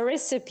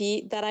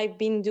recipe that I've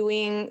been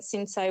doing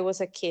since I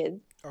was a kid.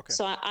 Okay.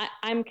 So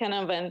I'm kind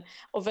of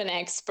an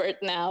expert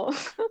now.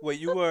 Wait,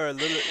 you were a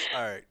little,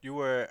 all right, you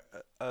were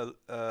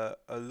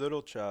a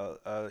little child,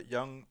 a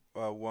young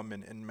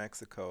woman in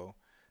Mexico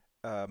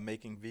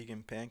making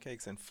vegan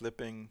pancakes and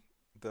flipping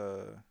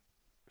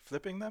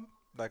them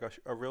like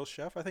a real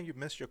chef. I think you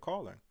missed your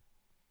calling.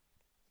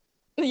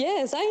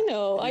 Yes, I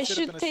know. You I should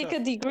have been should a take a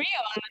chef. degree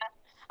on.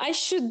 I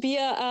should be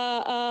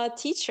a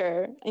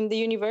teacher in the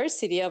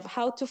university of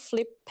how to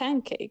flip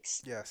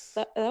pancakes. Yes.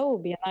 That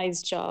would be a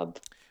nice job.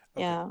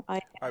 Okay. Yeah, I All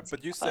can right, but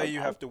think you say about you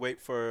that. have to wait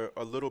for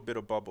a little bit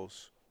of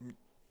bubbles before you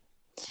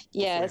flip.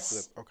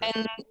 Yes, Okay.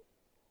 and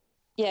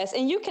yes,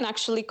 and you can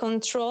actually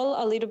control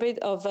a little bit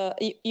of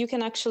you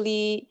can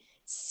actually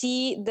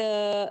see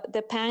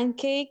the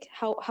pancake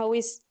how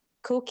is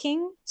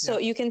cooking, so Yeah.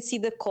 you can see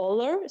the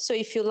color. So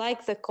if you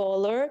like the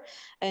color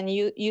and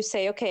you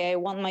say, okay, I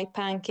want my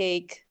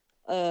pancake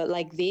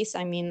like this.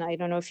 I mean, I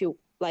don't know if you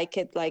like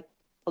it like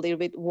a little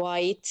bit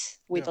white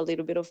with Yeah. a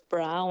little bit of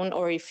brown,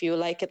 or if you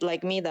like it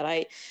like me, that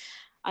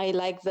I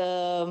like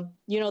the,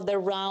 the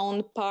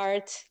round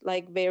part,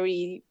 like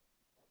very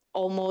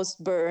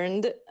almost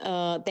burned.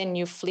 Then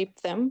you flip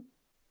them.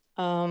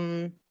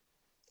 Um,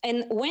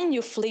 and when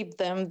you flip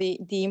them,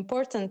 the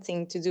important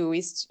thing to do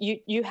is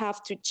you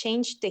have to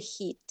change the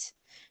heat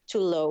to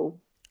low.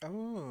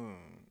 Oh,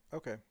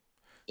 okay. S-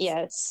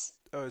 Yes.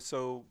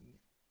 so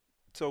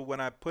when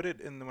I put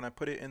it in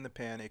the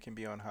pan, it can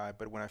be on high,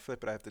 but when I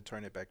flip it, I have to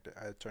turn it back.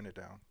 I turn it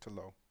down to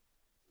low.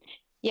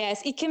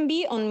 Yes, it can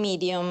be on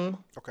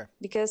medium, Okay.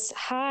 because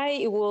high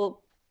it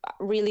will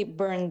really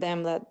burn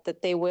them,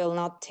 that they will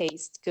not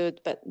taste good.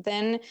 But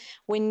then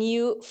when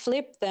you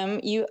flip them,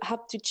 you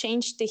have to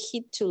change the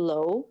heat to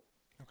low.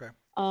 Okay.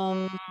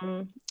 Um,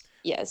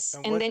 yes,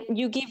 And and what? then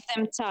you give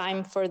them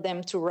time for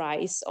them to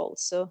rise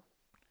also.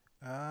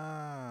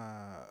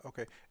 Ah,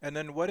 okay. And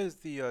then what is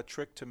the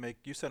trick to make?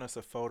 You sent us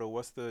a photo.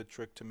 What's the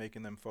trick to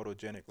making them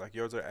photogenic? Like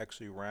yours are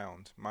actually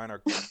round. Mine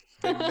are.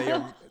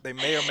 They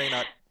may or may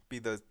not be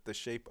the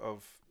shape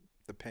of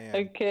the pan.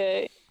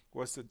 Okay.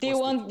 What's the Do you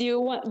what's the? want? Do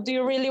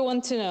you really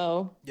want to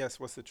know? Yes.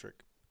 What's the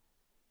trick?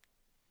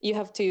 You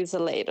have to use a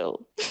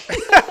ladle.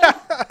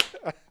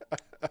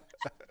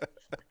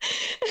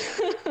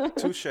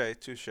 Touche.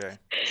 Touche.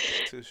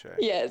 Touche.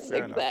 Yes,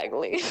 Fair enough.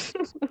 exactly.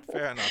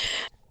 Fair enough.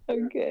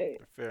 Okay.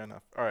 Fair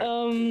enough. All right.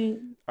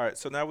 Um. All right.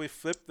 So now we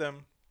flip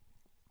them.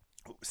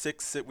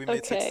 We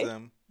made six of Okay.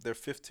 them. They're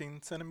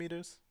 15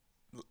 centimeters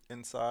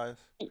in size.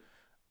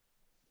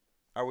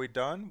 Are we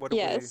done? What do we?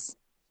 Yes.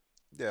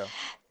 Yeah.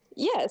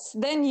 Yes.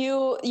 Then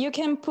you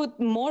can put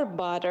more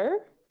butter.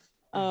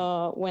 Hmm.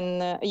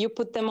 When you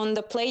put them on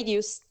the plate,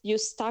 you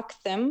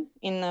stack them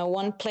in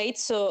one plate,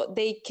 so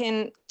they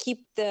can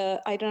keep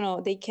the, I don't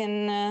know, they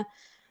can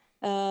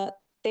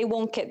they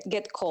won't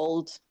get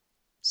cold.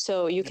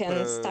 So you You put can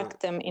a. stack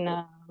them in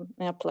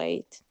a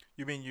plate.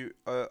 You mean you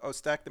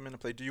stack them in a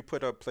plate? Do you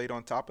put a plate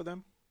on top of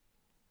them?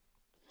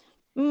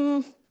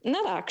 Mm,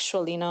 not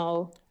actually,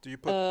 no. Do you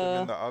put them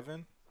in Uh, the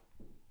oven?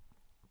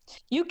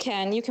 you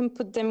can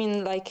put them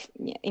in, like,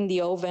 in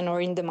the oven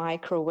or in the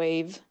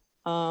microwave.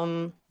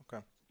 Um,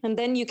 Okay. and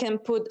then you can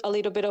put a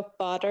little bit of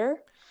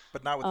butter.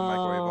 But not with the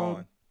microwave on.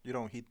 Um, You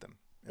don't heat them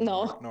in the mic.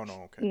 no, No,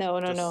 no. Okay. no,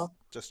 no, Just no,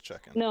 just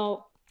checking.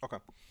 no. Okay.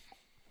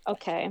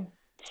 Okay.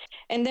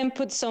 And then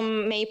put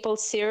some maple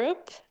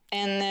syrup,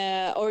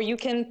 and or you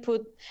can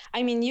put,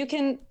 I mean, you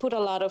can put a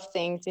lot of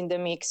things in the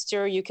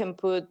mixture. You can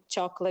put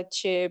chocolate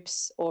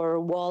chips or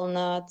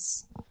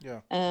walnuts,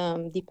 Yeah.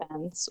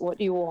 depends what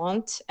you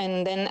want.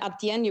 And then at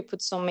the end you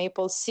put some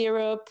maple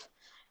syrup,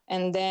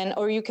 and then,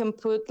 or you can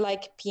put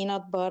like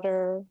peanut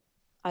butter,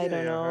 I Yeah,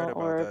 don't yeah, I heard know,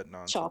 about or that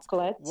nonsense.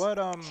 chocolate. What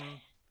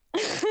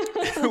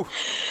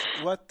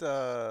what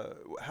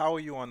how are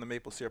you on the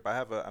maple syrup?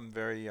 I'm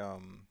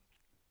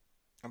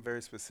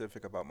very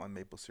specific about my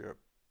maple syrup.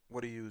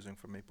 What are you using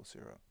for maple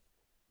syrup?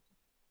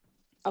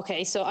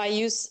 Okay, so I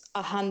use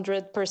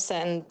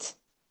 100%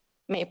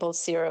 maple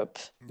syrup,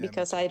 Yeah, me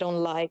because too. I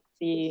don't like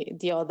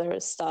the other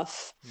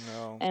stuff.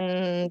 No.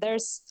 And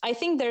I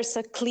think there's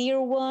a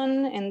clear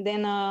one, and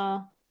then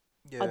a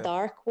Yeah.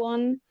 dark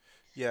one.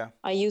 Yeah.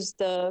 I use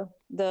the,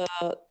 the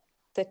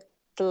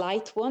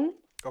light one,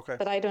 Okay.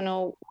 but I don't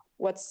know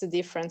what's the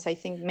difference. I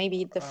think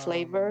maybe the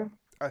flavor.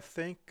 I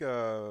think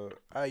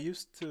I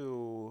used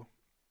to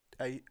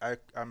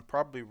I'm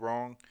probably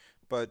wrong,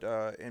 but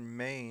in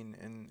Maine,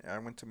 and I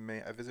went to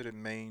Maine. I visited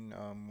Maine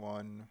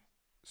one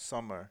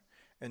summer,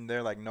 and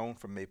they're like known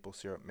for maple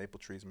syrup, maple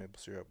trees, maple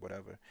syrup,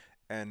 whatever.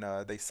 And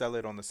they sell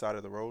it on the side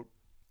of the road.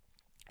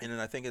 And then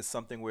I think it's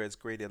something where it's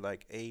graded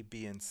like A,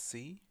 B, and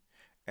C,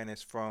 and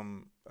it's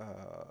from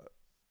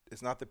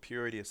it's not the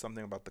purity, it's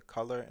something about the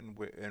color and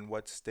and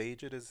what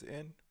stage it is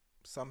in.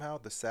 Somehow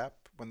the sap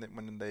when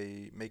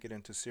they make it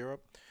into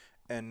syrup,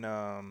 and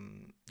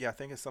yeah, I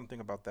think it's something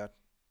about that.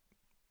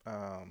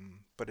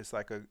 But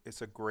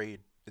it's a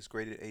grade. It's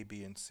graded A,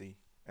 B, and C,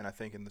 and I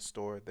think in the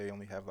store they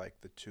only have like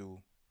the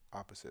two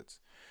opposites,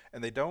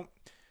 and they don't.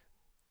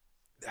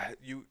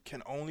 You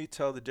can only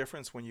tell the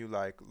difference when you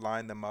like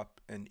line them up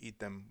and eat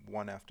them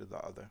one after the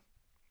other.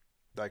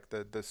 Like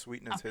the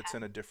sweetness hits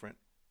in a different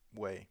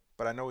way.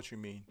 But I know what you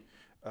mean.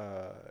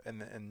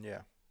 And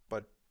yeah,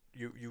 but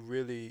you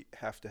really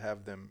have to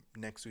have them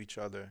next to each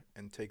other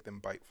and take them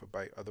bite for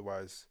bite.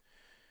 Otherwise,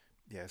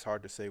 yeah, it's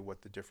hard to say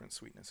what the different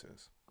sweetness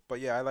is.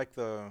 But yeah,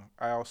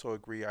 I also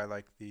agree. I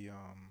like the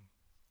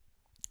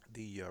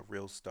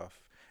real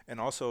stuff. And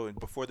also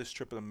before this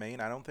trip to Maine,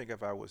 I don't think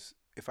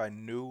if I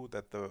knew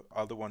that the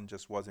other one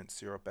just wasn't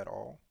syrup at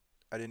all.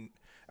 I didn't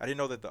I didn't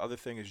know that the other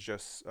thing is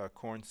just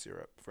corn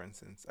syrup, for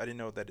instance. I didn't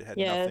know that it had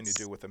nothing to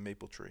do Yes, with a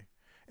maple tree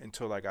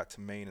until I got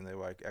to Maine, and they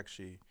were like,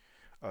 actually,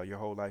 your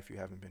whole life you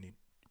haven't been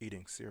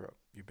eating syrup.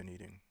 You've been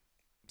eating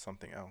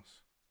something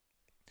else.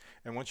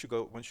 And once you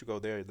go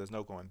there, there's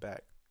no going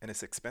back, and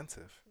it's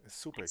expensive. It's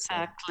super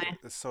expensive. exactly.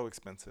 It's so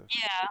expensive.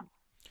 Yeah.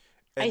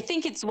 I And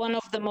think it's one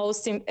of the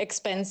most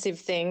expensive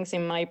things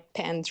in my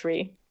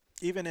pantry.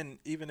 even in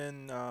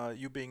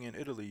you being in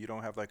Italy, you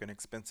don't have like an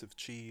expensive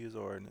cheese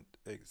or an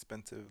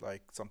expensive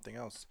like something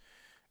else.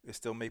 It's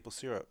still maple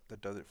syrup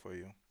that does it for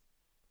you.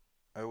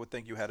 I would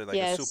think you had it like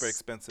a super Yes.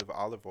 expensive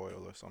olive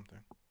oil or something.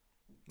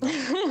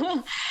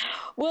 No?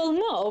 Well,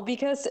 no,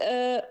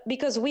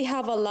 because we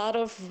have a lot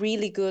of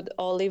really good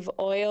olive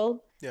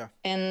oil, Yeah.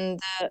 and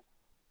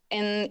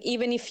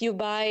even if you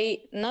buy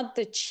not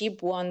the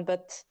cheap one,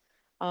 but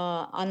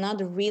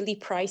another really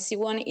pricey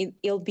one,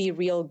 it'll be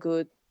real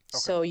good. Okay.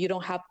 So you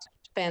don't have to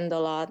spend a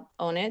lot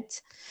on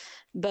it.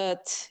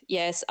 But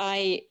yes,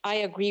 I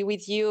agree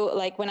with you.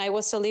 Like when I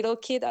was a little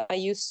kid, I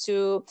used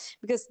to,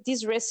 because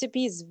this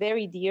recipe is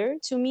very dear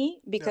to me,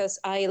 Yeah. because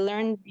I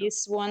learned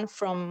this one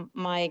from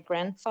my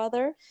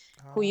grandfather,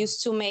 who Ah.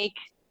 used to make.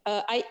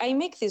 I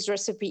make this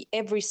recipe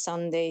every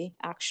Sunday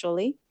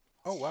actually,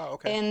 Oh wow.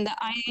 Okay. and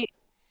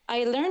I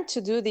learned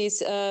to do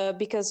this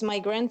because my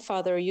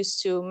grandfather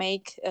used to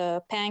make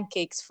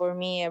pancakes for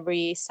me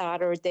every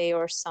Saturday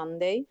or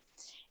Sunday.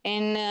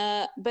 And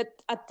but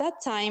at that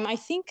time, I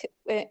think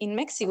in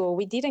Mexico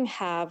we didn't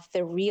have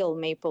the real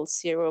maple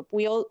syrup.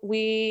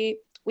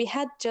 We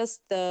had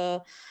just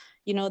the,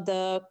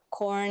 the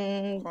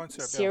corn Corn syrup.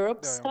 Yeah. syrup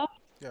Yeah. stuff.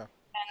 Yeah.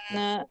 And,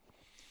 Yeah.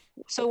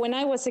 so when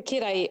I was a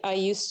kid, I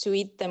used to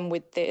eat them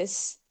with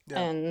this, Yeah.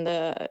 and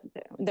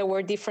there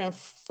were different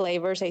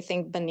flavors. I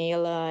think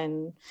vanilla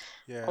and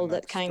Yeah. all And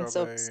that like kinds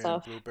of strawberry and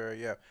stuff. blueberry.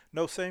 Yeah.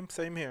 No. Same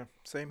here.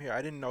 Same here.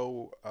 I didn't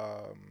know.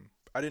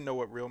 I didn't know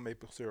what real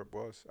maple syrup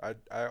was.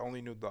 I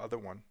only knew the other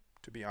one,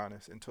 to be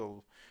honest,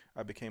 until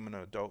I became an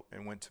adult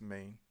and went to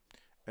Maine.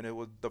 And it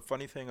was the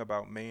funny thing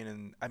about Maine,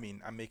 and I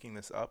mean, I'm making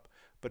this up,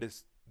 but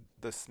it's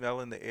the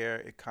smell in the air.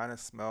 It kind of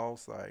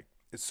smells like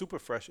it's super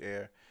fresh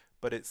air,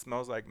 but it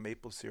smells like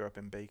maple syrup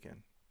and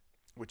bacon,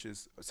 which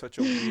is such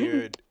a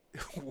weird,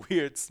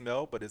 weird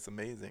smell, but it's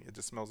amazing. It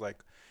just smells like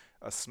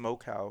a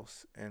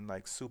smokehouse and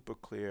like super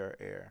clear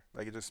air.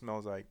 Like it just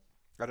smells like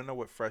I don't know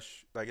what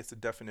fresh like it's the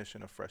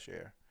definition of fresh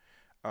air.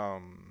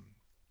 Um,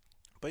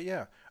 but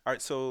yeah, all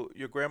right. So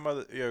your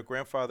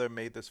grandfather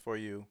made this for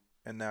you,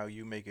 and now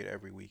you make it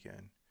every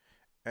weekend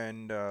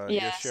and you're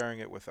Yes. sharing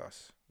it with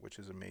us, which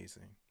is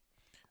amazing.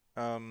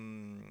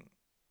 Um,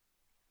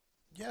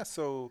 yeah.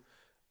 So,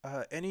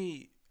 I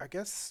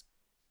guess,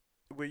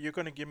 where you're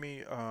gonna give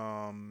me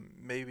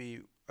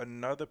maybe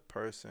another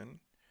person,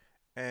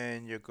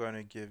 and you're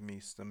gonna give me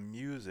some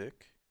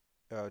music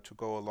to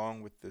go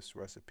along with this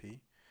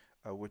recipe,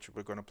 which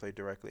we're gonna play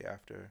directly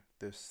after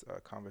this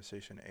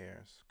conversation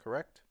airs.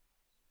 Correct?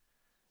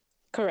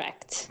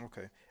 Correct.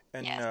 Okay.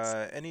 And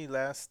Yes. any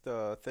last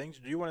things?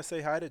 Do you want to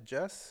say hi to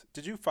Jess?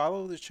 Did you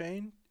follow the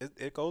chain?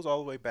 It goes all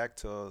the way back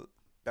to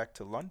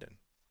London.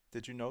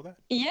 Did you know that?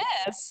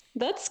 Yes,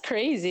 that's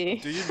crazy.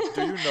 Do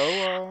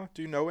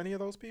you know any of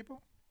those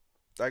people?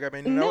 Like I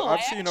mean, no, No, I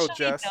obviously you know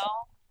actually Jess.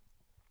 don't.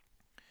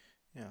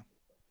 Yeah.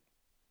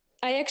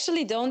 I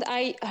actually don't.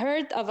 I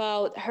heard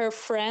about her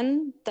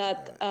friend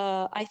that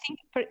Uh, I think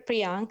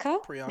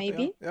Priyanka, Priyanka. Yeah.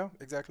 maybe. Yeah.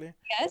 Exactly.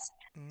 Yes.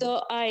 Hmm.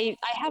 So I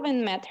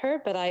haven't met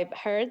her, but I've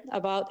heard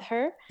about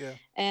her, Yeah.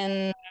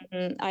 and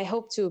I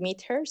hope to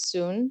meet her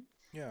soon.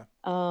 Yeah.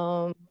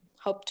 Um,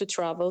 Hope to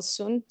travel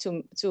soon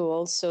to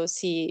also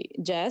see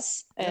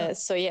Jess. Yeah.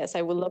 So yes,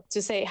 I would love to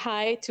say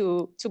hi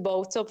to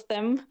both of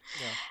them,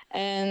 Yeah.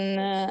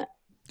 and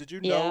Did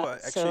you know, yeah.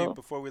 actually, So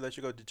before we let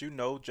you go, did you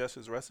know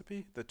Jess's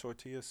recipe, the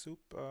tortilla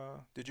soup?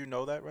 Did you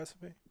know that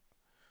recipe?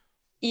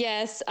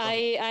 yes,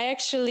 Okay. I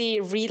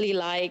actually really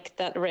like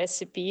that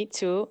recipe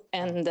too, Okay.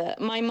 and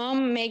my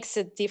mom makes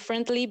it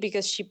differently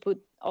because she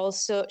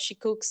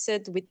cooks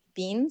it with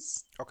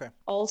beans Okay.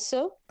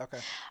 also. Okay.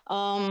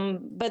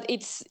 But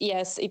it's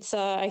yes, it's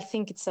a I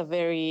think it's a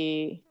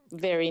very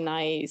very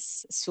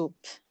nice soup.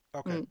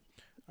 Okay. Mm.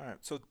 All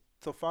right.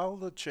 So follow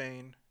the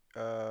chain.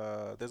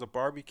 There's a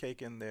Barbie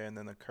cake in there, and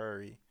then a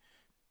curry,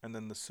 and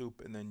then the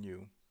soup, and then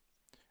you.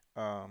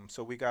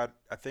 So we got.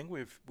 I think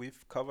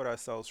we've covered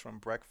ourselves from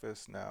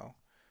breakfast now.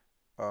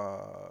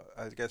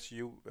 I guess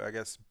you. I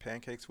guess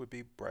pancakes would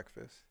be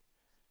breakfast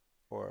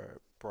or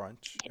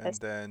brunch, Yes. and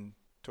then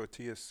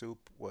tortilla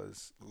soup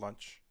was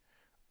lunch,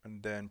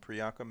 and then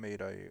Priyanka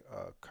made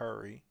a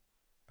curry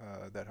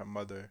that her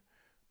mother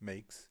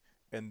makes,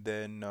 and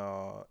then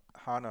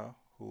Hannah,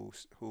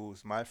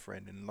 who's my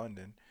friend in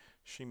London,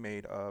 she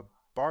made a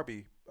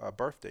Barbie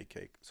birthday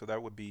cake, so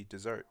that would be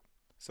dessert.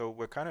 So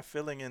we're kind of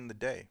filling in the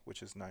day,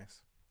 which is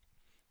nice.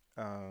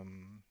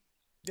 Um,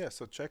 yeah,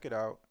 so check it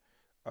out.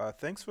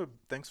 Thanks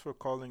for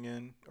calling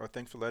in, or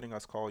thanks for letting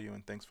us call you,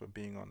 and thanks for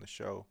being on the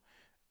show.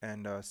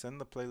 And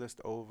send the playlist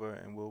over,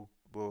 and we'll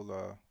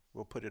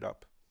put it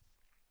up.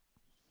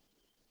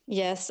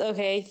 Yes.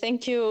 Okay.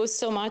 Thank you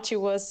so much. It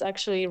was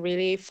actually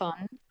really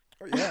fun.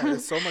 Oh, yeah,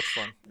 it's so much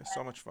fun. It's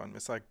so much fun.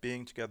 It's like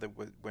being together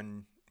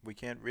when we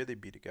can't really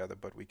be together,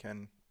 but we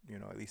can,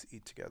 at least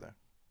eat together.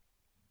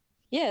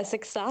 Yes,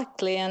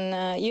 exactly. And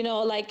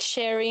like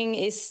sharing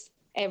is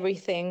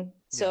everything.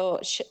 Yeah.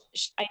 So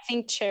I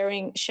think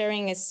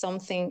sharing is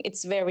something,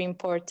 it's very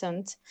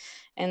important,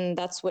 and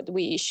that's what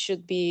we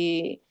should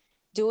be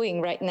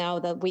doing right now,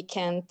 that we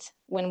can't,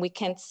 when we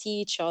can't see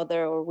each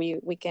other, or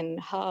we can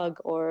hug,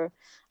 or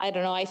I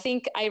don't know. I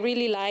think I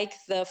really like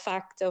the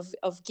fact of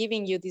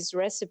giving you this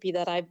recipe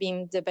that I've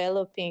been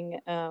developing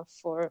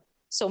for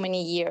so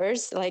many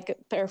years, like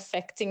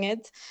perfecting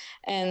it,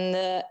 and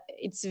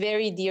it's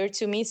very dear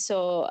to me.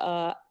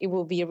 So it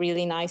will be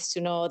really nice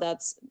to know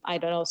that, I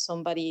don't know,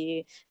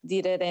 somebody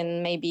did it,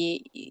 and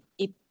maybe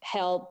it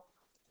helped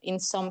in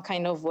some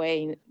kind of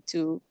way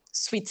to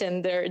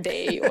sweeten their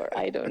day, or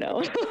I don't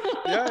know.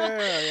 Yeah, yeah,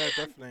 yeah, yeah,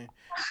 definitely.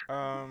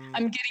 I'm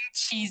getting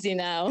cheesy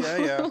now. Yeah,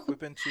 yeah, we've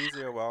been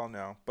cheesy a while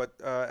now. But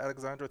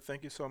Alexandra,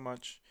 thank you so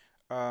much.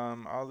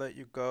 I'll let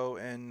you go,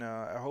 and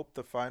I hope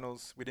the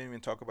finals, we didn't even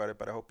talk about it,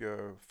 but I hope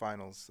your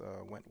finals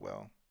went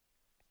well.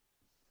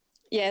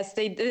 Yes,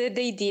 they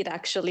did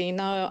actually.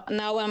 Now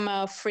I'm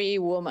a free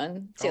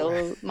woman Okay.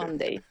 till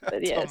Monday. But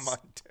Till yes.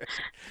 Monday.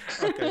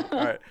 Okay.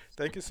 All right.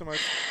 Thank you so much,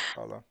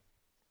 Paula.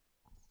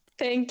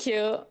 Thank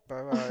you.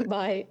 Bye bye.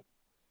 Bye.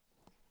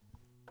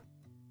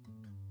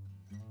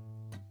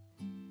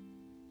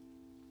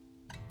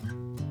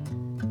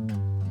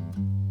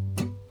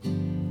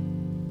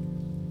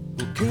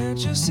 Well, can't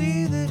you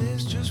see that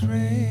it's just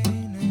raining?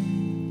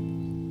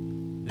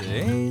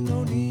 There ain't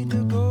no need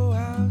to go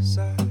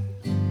outside.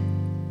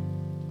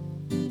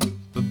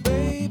 But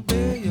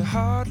baby, you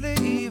hardly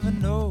even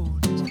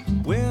notice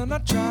when I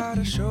try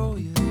to show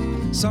you.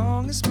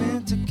 Song is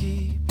meant to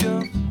keep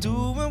you from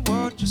doing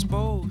what you're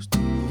supposed to.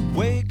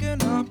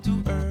 Waking up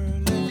too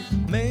early,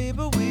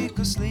 maybe we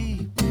could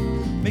sleep.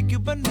 Make you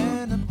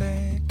banana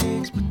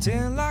pancakes,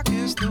 pretend like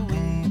it's the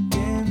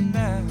weekend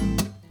now.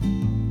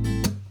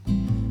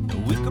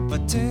 And we could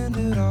pretend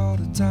it all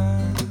the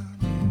time.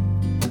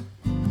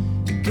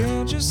 And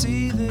can't you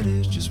see that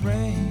it's just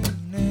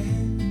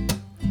raining?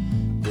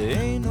 There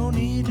ain't no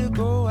need to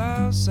go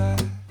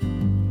outside.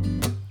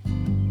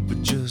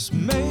 But just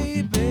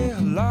maybe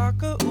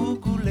like a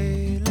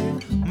ukulele,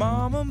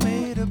 mama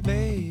made a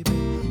baby.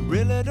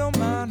 Really don't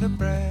mind the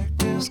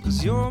practice,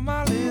 cause you're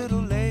my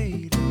little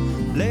lady.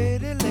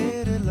 Lady,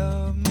 lady,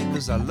 love me,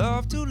 cause I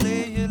love to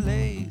lay you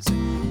lazy.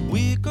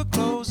 We could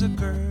close the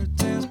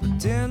curtains,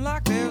 pretend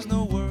like there's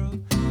no world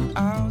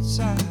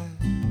outside.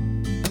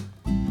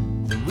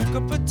 Then we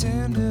could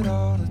pretend it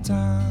all the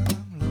time,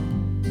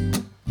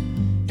 Lord.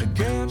 And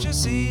can't you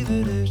see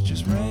that it's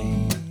just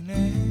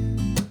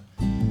raining?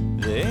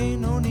 There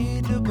ain't no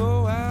need to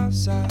go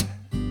outside.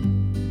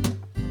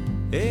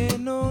 Ain't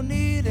no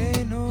need,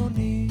 ain't no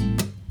need.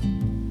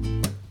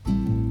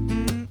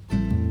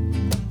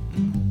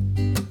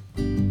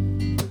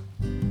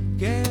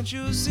 Can't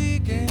you see,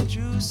 can't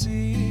you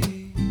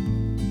see?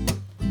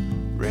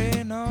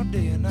 Rain all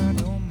day and I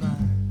don't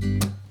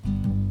mind.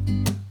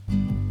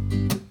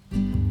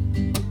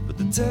 But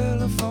the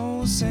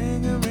telephone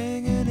singing,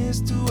 ringing, it's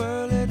too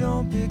early,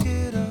 don't pick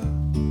it up.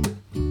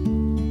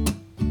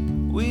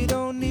 We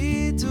don't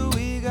need to,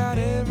 we got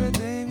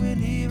everything we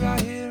need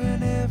right here,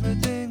 and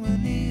everything we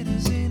need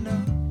is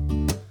enough.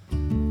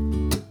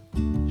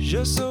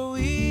 Just so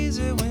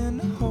easy when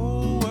the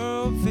whole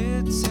world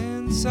fits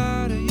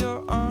inside of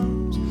your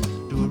arms.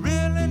 Do we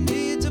really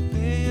need to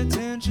pay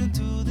attention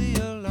to the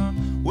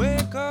alarm?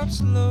 Wake up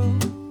slow,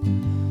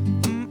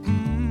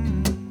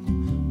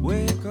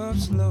 wake up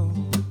slow.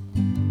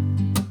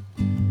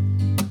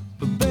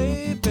 But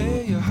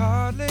baby, you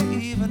hardly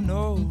even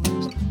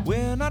notice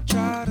when I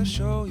try to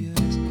show you.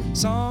 This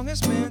song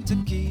is meant to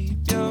keep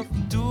you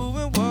from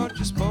doing what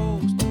you're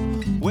supposed to.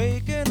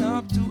 Waking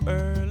up too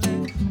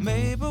early,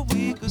 maybe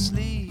we could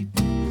sleep.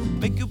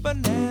 Make you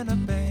banana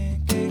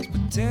pancakes,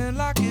 pretend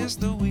like it's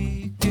the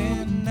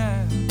weekend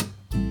now.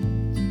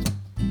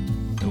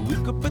 And we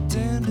could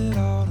pretend it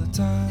all the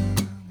time,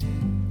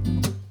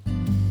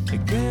 yeah.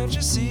 And can't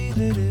you see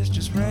that it's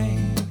just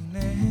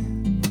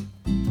raining?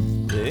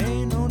 There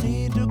ain't no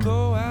need to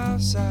go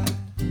outside.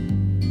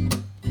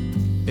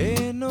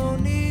 Ain't no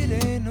need,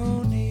 ain't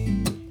no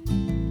need.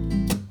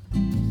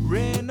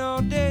 Rain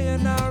all day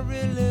and I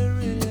really,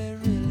 really,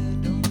 really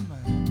don't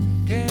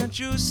mind. Can't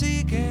you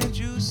see, can't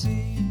you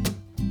see?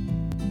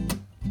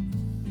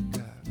 You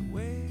gotta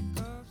wake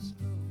up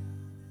slow.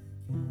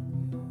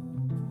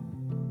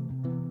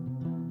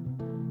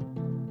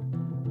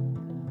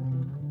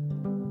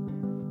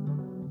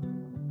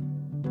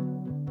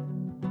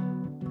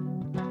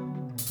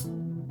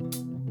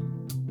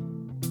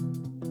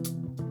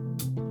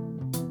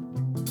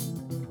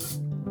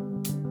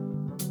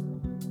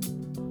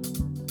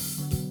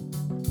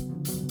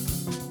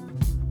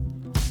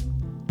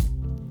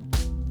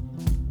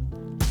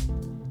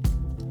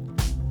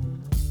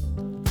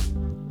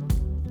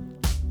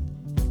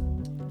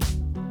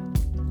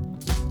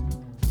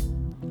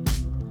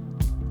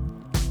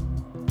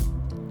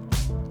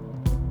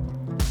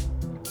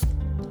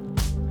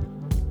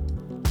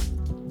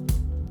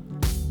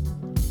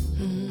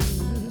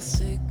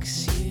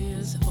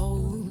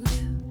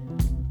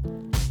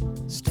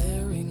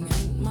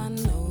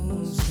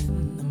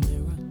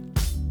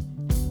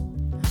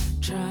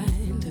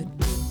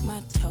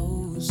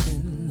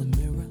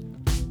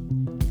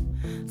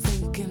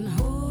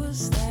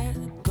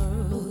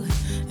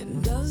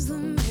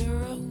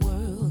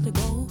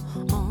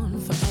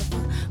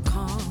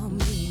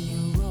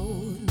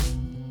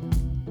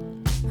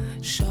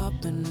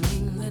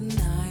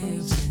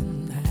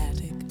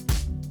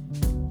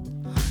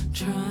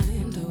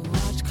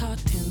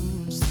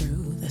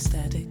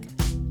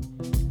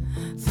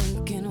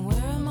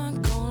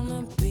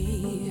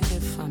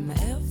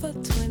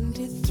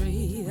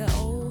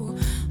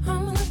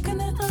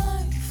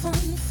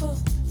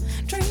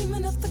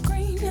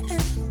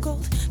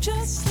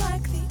 just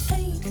like the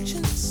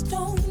ancient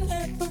stone.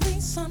 Every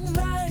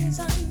sunrise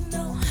I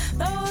know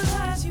those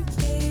eyes you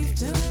gave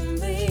to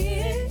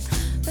me,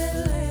 they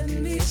let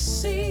me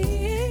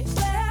see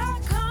where I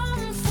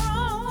come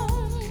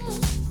from.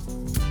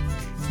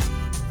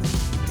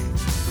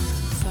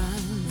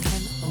 Found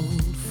an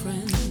old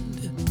friend,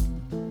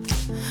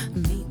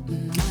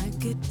 meeting my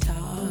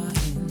guitar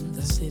in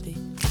the city,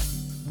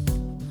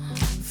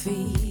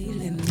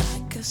 feeling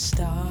like a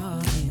star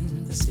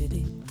in the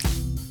city.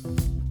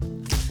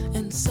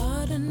 And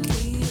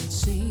suddenly it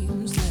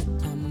seems that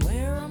I'm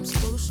where I'm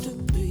supposed to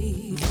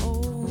be.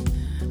 Oh,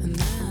 and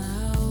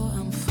now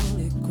I'm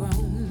fully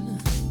grown,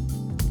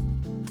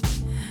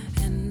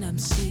 and I'm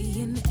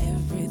seeing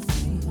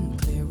everything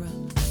clearer.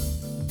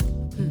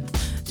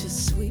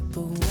 Just sweep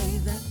away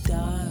that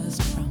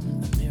dust from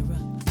the mirror.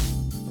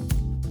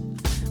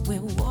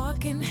 We're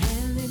walking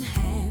hand in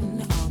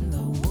hand on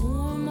the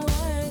warm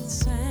white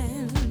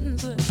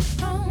sands.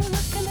 I'm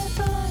looking at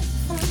the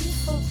life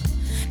unfold,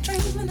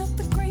 dreaming of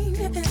the green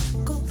and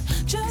gold,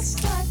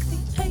 just like the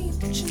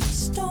ancient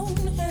stone.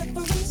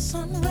 Every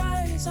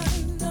sunrise I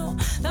know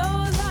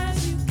those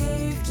eyes you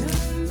gave to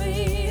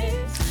me,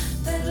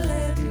 that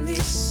let me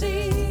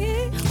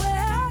see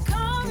where I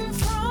come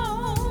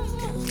from.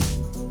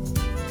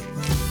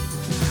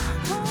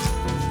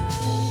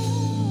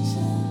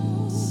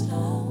 Ancient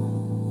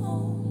stone,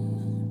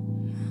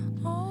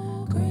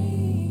 all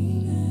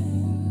green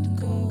and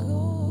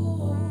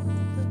gold.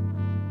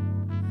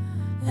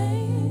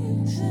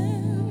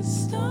 Ancient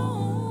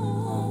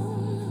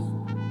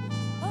stone,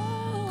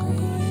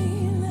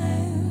 green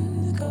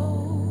and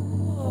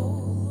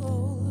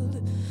gold.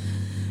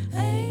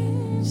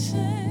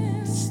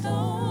 Ancient stone,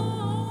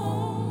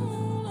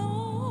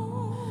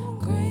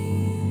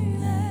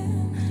 green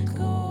and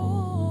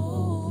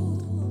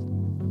gold.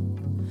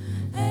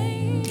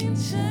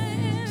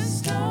 Ancient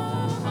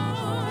stone,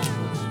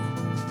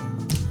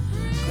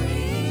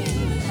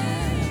 green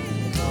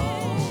and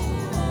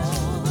gold.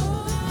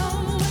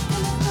 I'm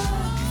looking at the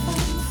life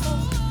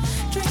unfold,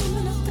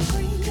 dreaming of the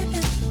green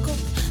and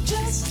gold,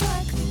 just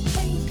like the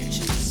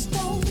ancient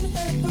stone.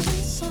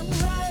 Every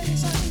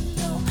sunrise I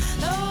know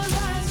those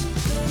eyes you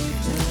gave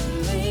to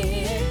me,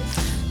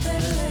 they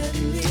let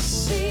me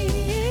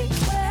see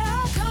where I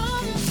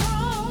come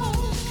from.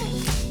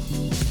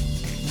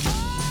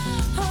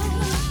 I'm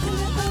looking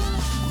at the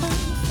life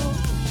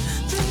unfold,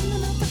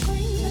 dreaming of the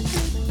green and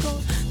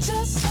gold,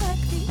 just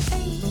like the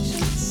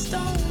ancient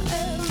stone.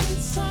 Every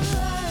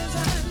sunrise I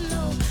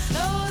know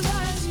those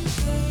eyes you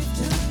gave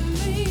to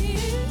me,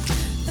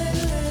 they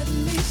let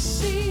me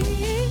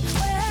see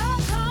where I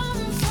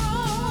come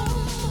from.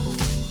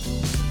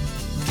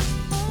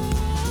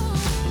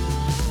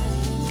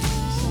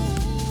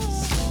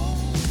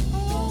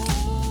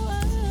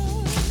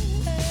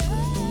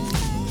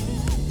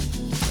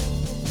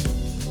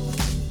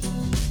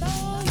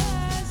 Those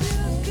eyes you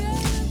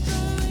gave to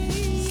me,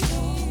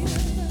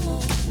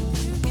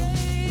 you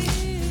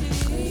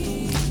gave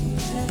green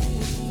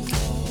and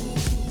gold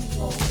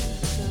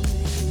to me.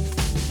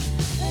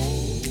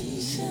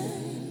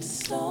 Ancient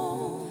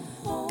stone,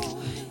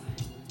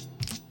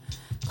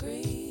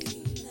 green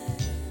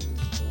and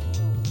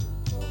gold.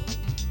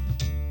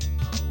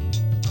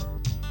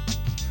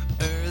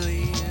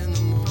 Early in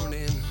the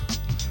morning,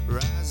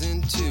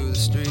 rising to the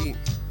street.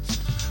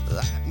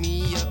 Light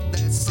me up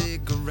that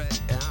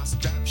cigarette and I'll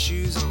strap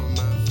shoes on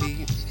my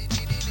feet.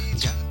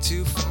 Got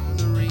to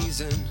find a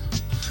reason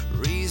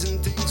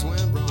things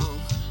went wrong.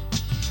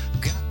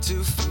 Got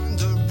to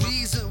find a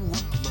reason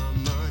why my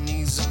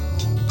money's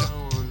all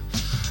gone.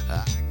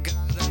 I got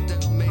a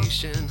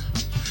Dalmatian,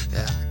 I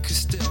could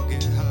still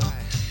get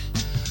high.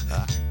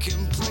 I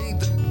can play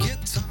the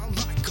guitar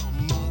like a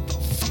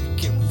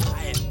motherfucking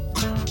riot.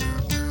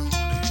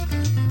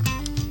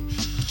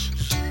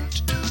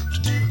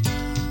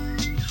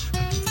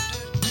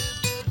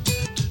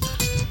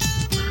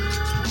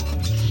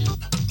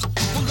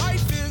 Well,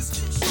 life is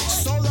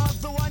so rough,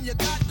 the one you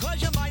got,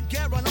 'cause you might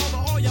get run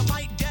over or you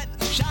might get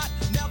shot.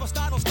 Never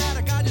start no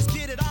static, I just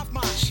get it off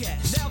my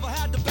chest. Never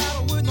had to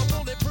battle with no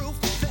bulletproof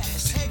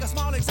vest. Take a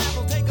small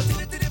example, take a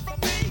did it from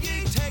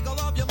me. Take all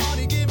of your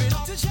money, give it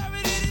up to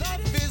charity.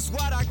 Love is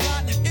what I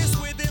got, it's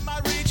within my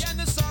reach. And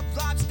the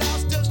subplot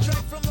style's still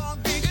straight from Long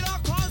Beach. It all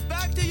comes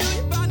back to you,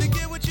 you're bound to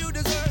get what you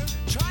deserve.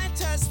 Try and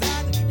test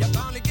that, you're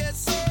bound to get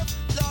served.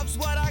 Love's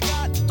what I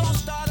got, don't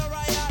start a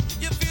riot.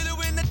 You feel it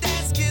when the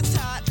dance gets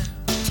hot.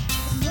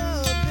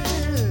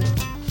 Loving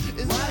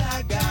is what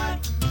I got.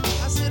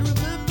 I said,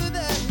 remember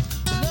that.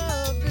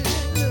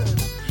 Loving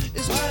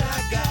is what I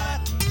got.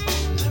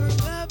 I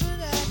remember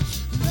that.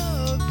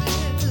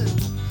 Loving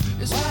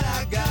is what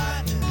I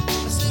got.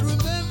 I said,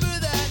 remember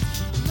that.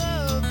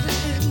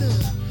 Loving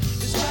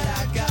is what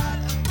I got.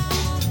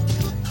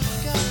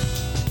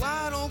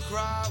 Why don't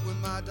cry when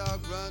my dog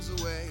runs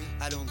away?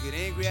 I don't get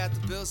angry at the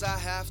bills I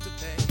have to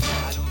pay.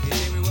 I don't get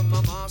angry when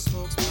my mom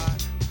smokes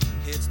pot.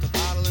 Hits the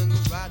bottle and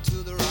goes right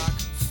to the rock.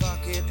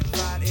 Fucking and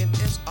fighting,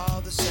 it's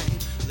all the same.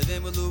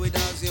 Living with Louis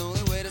Dog's the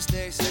only way to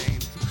stay sane.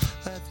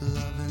 Let the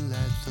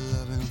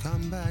loving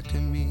come back to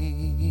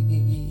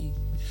me.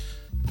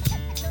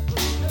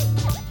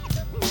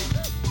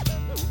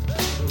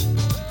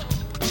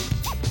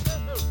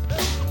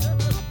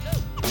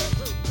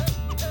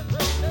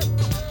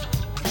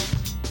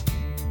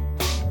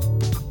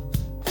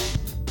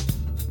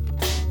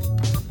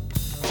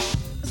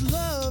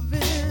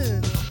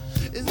 Loving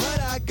is what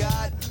I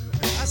got.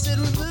 I said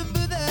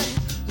remember that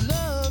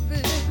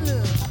loving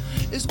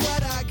is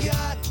what I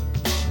got.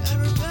 I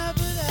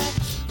remember that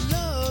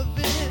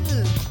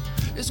loving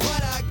is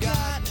what I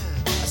got.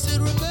 I said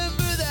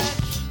remember that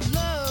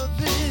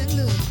loving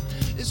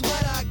is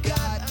what I got.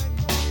 I got.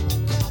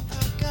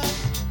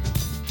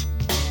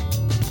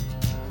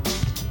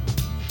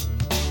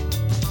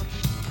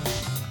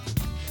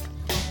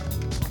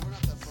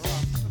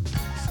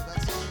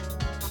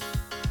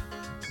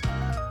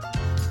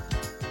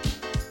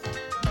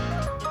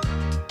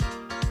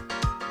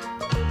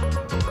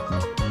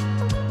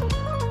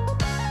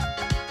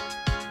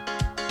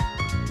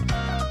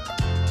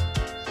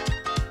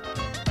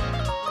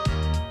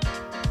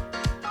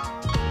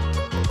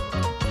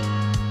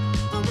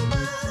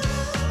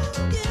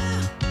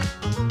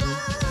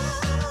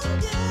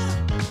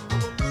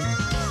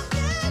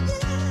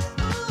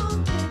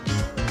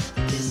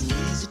 This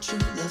is a true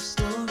love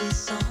story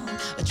song,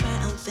 a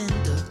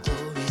triumphant of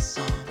glory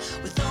song,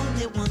 with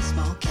only one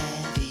small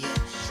caveat.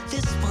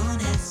 This one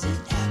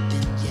hasn't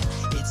happened yet.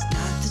 It's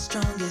not the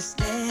strongest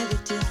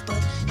narrative,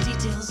 but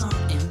details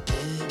aren't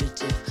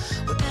imperative.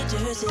 What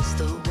matters is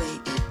the way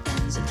it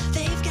ends, and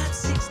they've got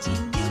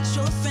 16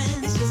 mutual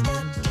friends. She's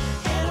got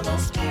animal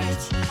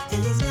spirits,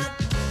 and he's got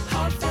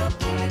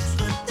heartfelt lyrics.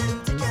 Put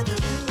them together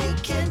and you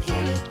can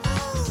hear it.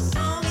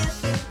 Song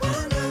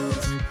everyone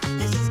knows.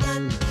 And she's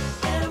got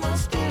animal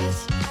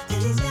spirits,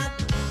 and he's got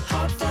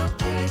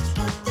heartfelt lyrics.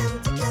 Put them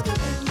together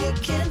and you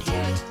can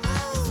hear it.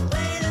 It's the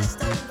way the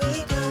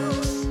story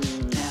goes.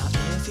 Now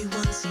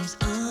everyone seems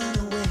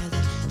unaware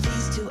that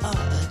these two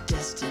are a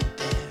destined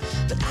pair.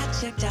 But I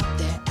checked out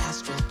their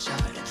astral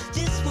chart.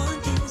 This one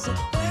is a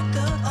work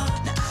of art.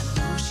 Now I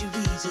know she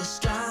reads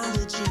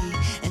astrology,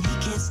 and he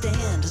can't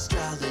stand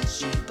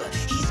astrology, but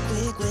he's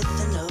quick with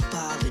an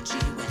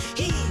apology when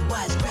he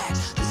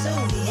wisecracks the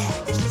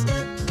zodiac. And she's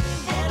got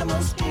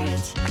animal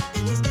spirits,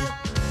 and he's got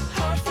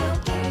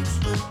heartfelt lyrics.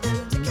 Put them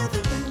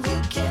together and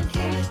you can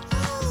hear it.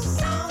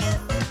 Song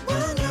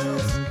everyone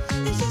knows.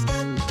 And she's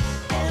got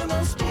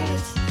animal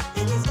spirits,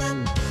 and he's got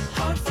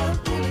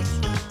heartfelt lyrics.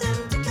 Put them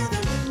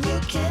together and you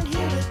can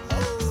hear it.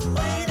 It's the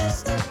way the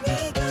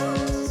story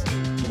goes.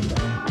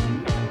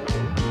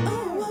 Oh,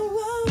 oh,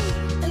 oh.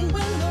 And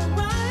when the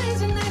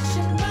rising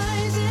action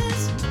rises,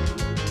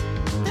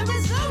 there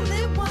is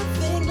only one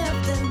thing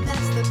left, and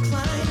that's the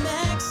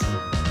climax.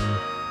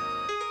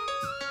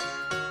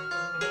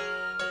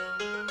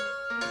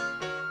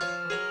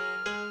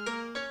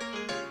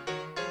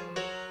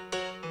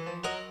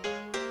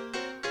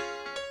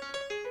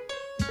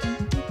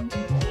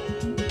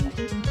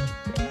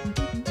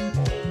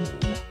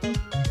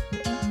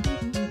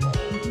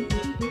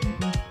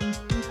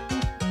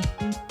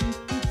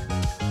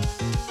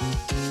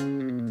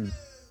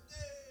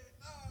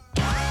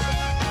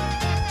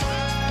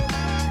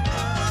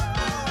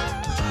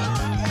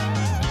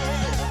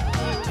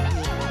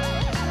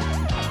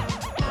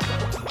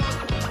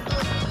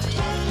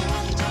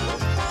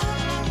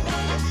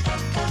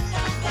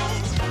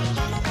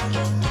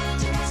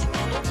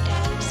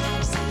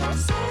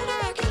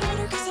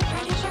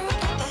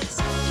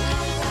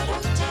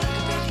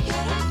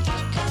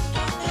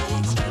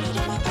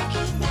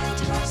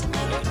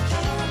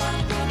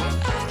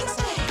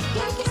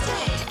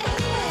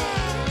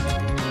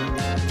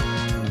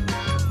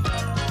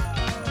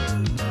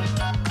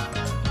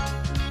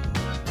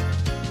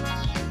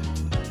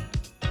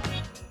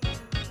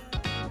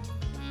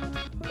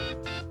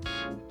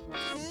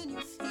 Can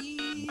you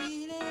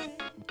feel it?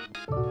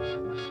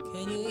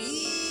 Can you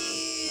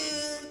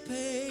hear the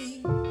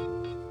pain?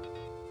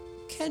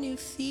 Can you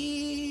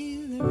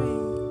feel the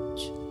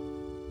rage?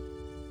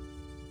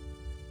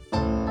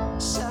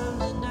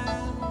 Sunday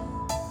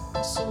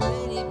night, so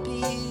many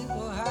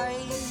people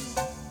hide.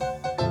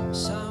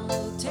 Some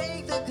will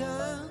take the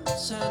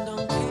guns and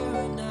don't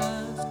care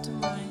enough to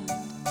mind.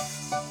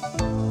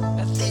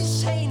 But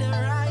this ain't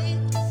alright.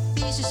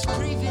 This is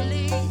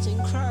privilege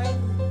and crime.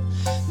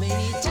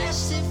 Many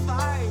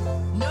testify,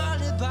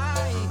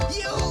 nullify.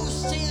 You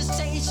still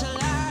stays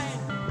alive.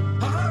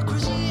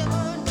 Hypocrisy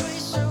among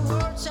Christian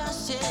words I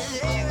said.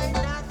 There ain't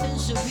nothing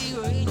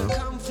superior in the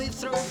comfy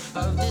throat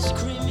of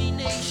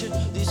discrimination,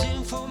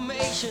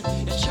 disinformation,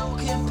 and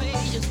choking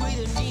patients with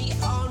a knee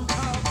on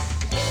top.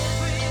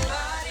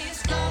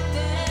 Everybody's got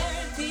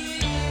their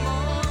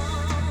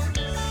demons.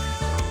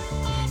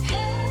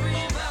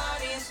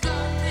 Everybody's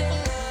got their.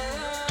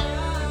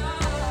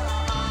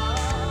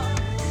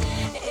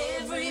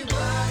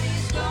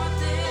 Everybody's got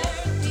their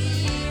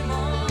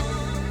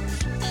demons.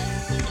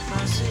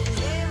 I said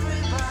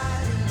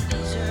everybody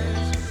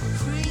deserves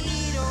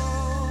freedom.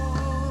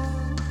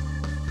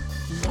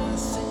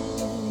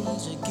 Nothing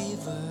is a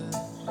giver.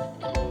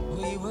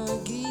 We were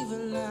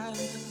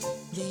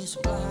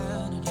this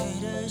blind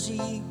haters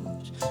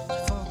use to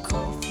fuck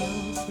off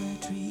your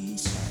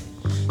Frederick's side.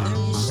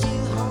 There is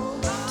still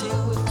hope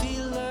till we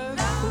feel love.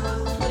 We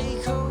will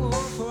make a war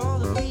for all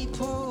the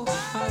people.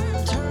 I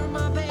will turn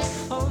my back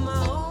on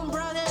my own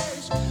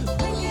brothers. We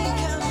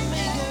can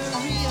make a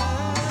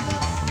reality.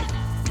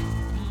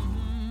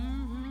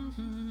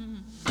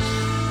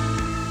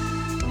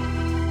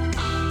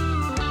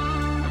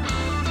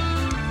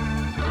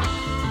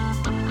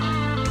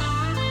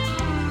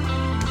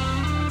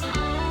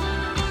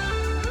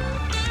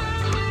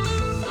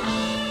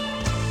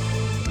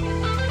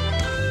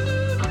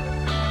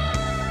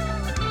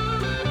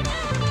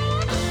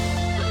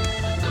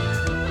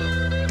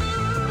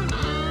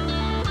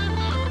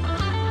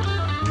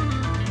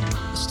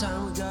 This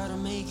time we gotta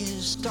make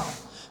it stop.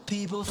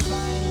 People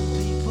fighting,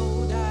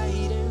 people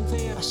died in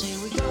fear. I say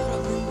we gotta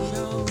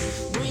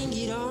bring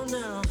it on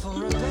now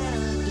for a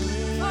better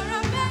day.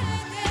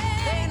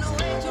 Ain't no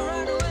way to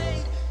run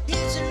away.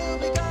 It's a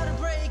loop we gotta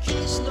break.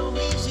 It's no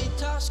easy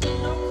task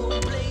and no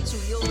complaints.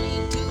 We all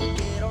need to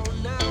get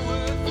on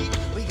our feet.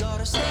 We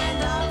gotta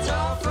stand out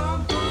tall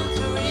from pool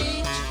to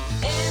reach.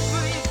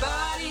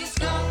 Everybody's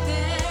got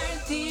their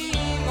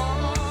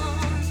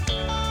demons.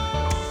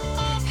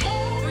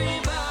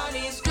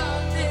 Everybody's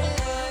got their.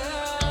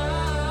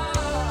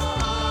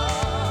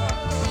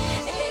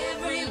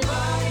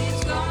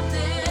 Everybody's got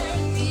their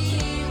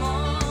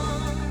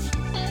demons.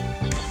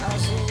 I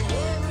said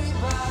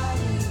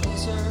everybody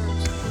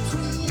deserves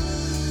freedom.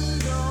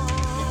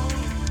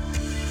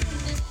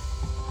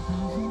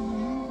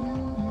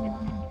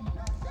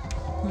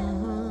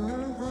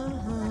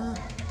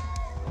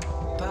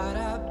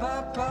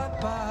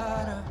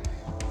 Ba-da-ba-ba-ba-da.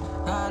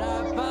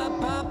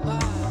 Ba-da-ba-ba-ba.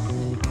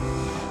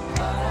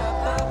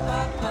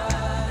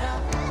 Ba-da-ba-ba-ba-da.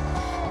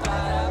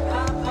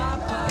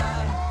 Ba-da-ba-ba-ba-da.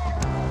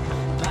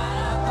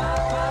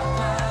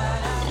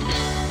 Ba-da-ba-ba-ba-da.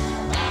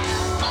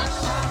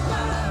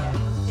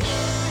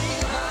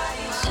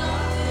 Everybody's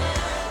on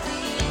their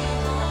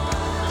demons.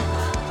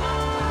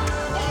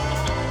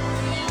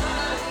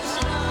 Everybody's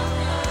on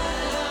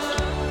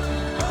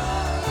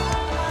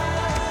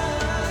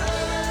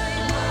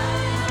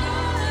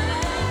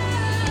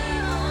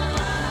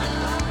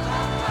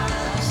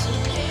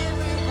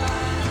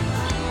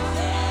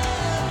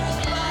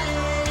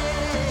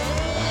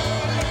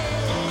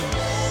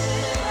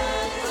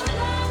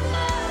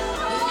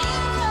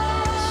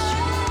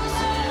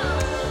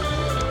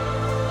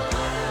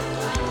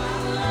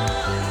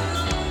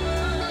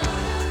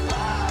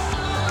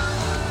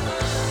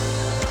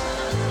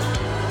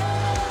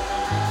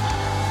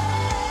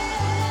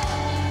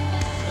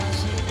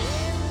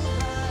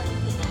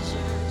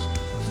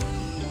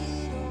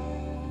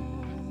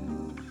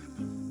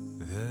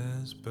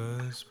There's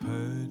birds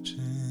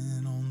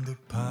perching on the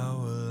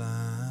power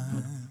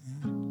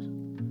lines,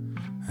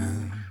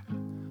 and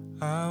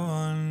I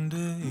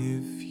wonder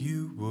if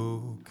you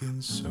woke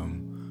in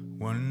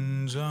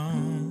someone's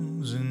arms.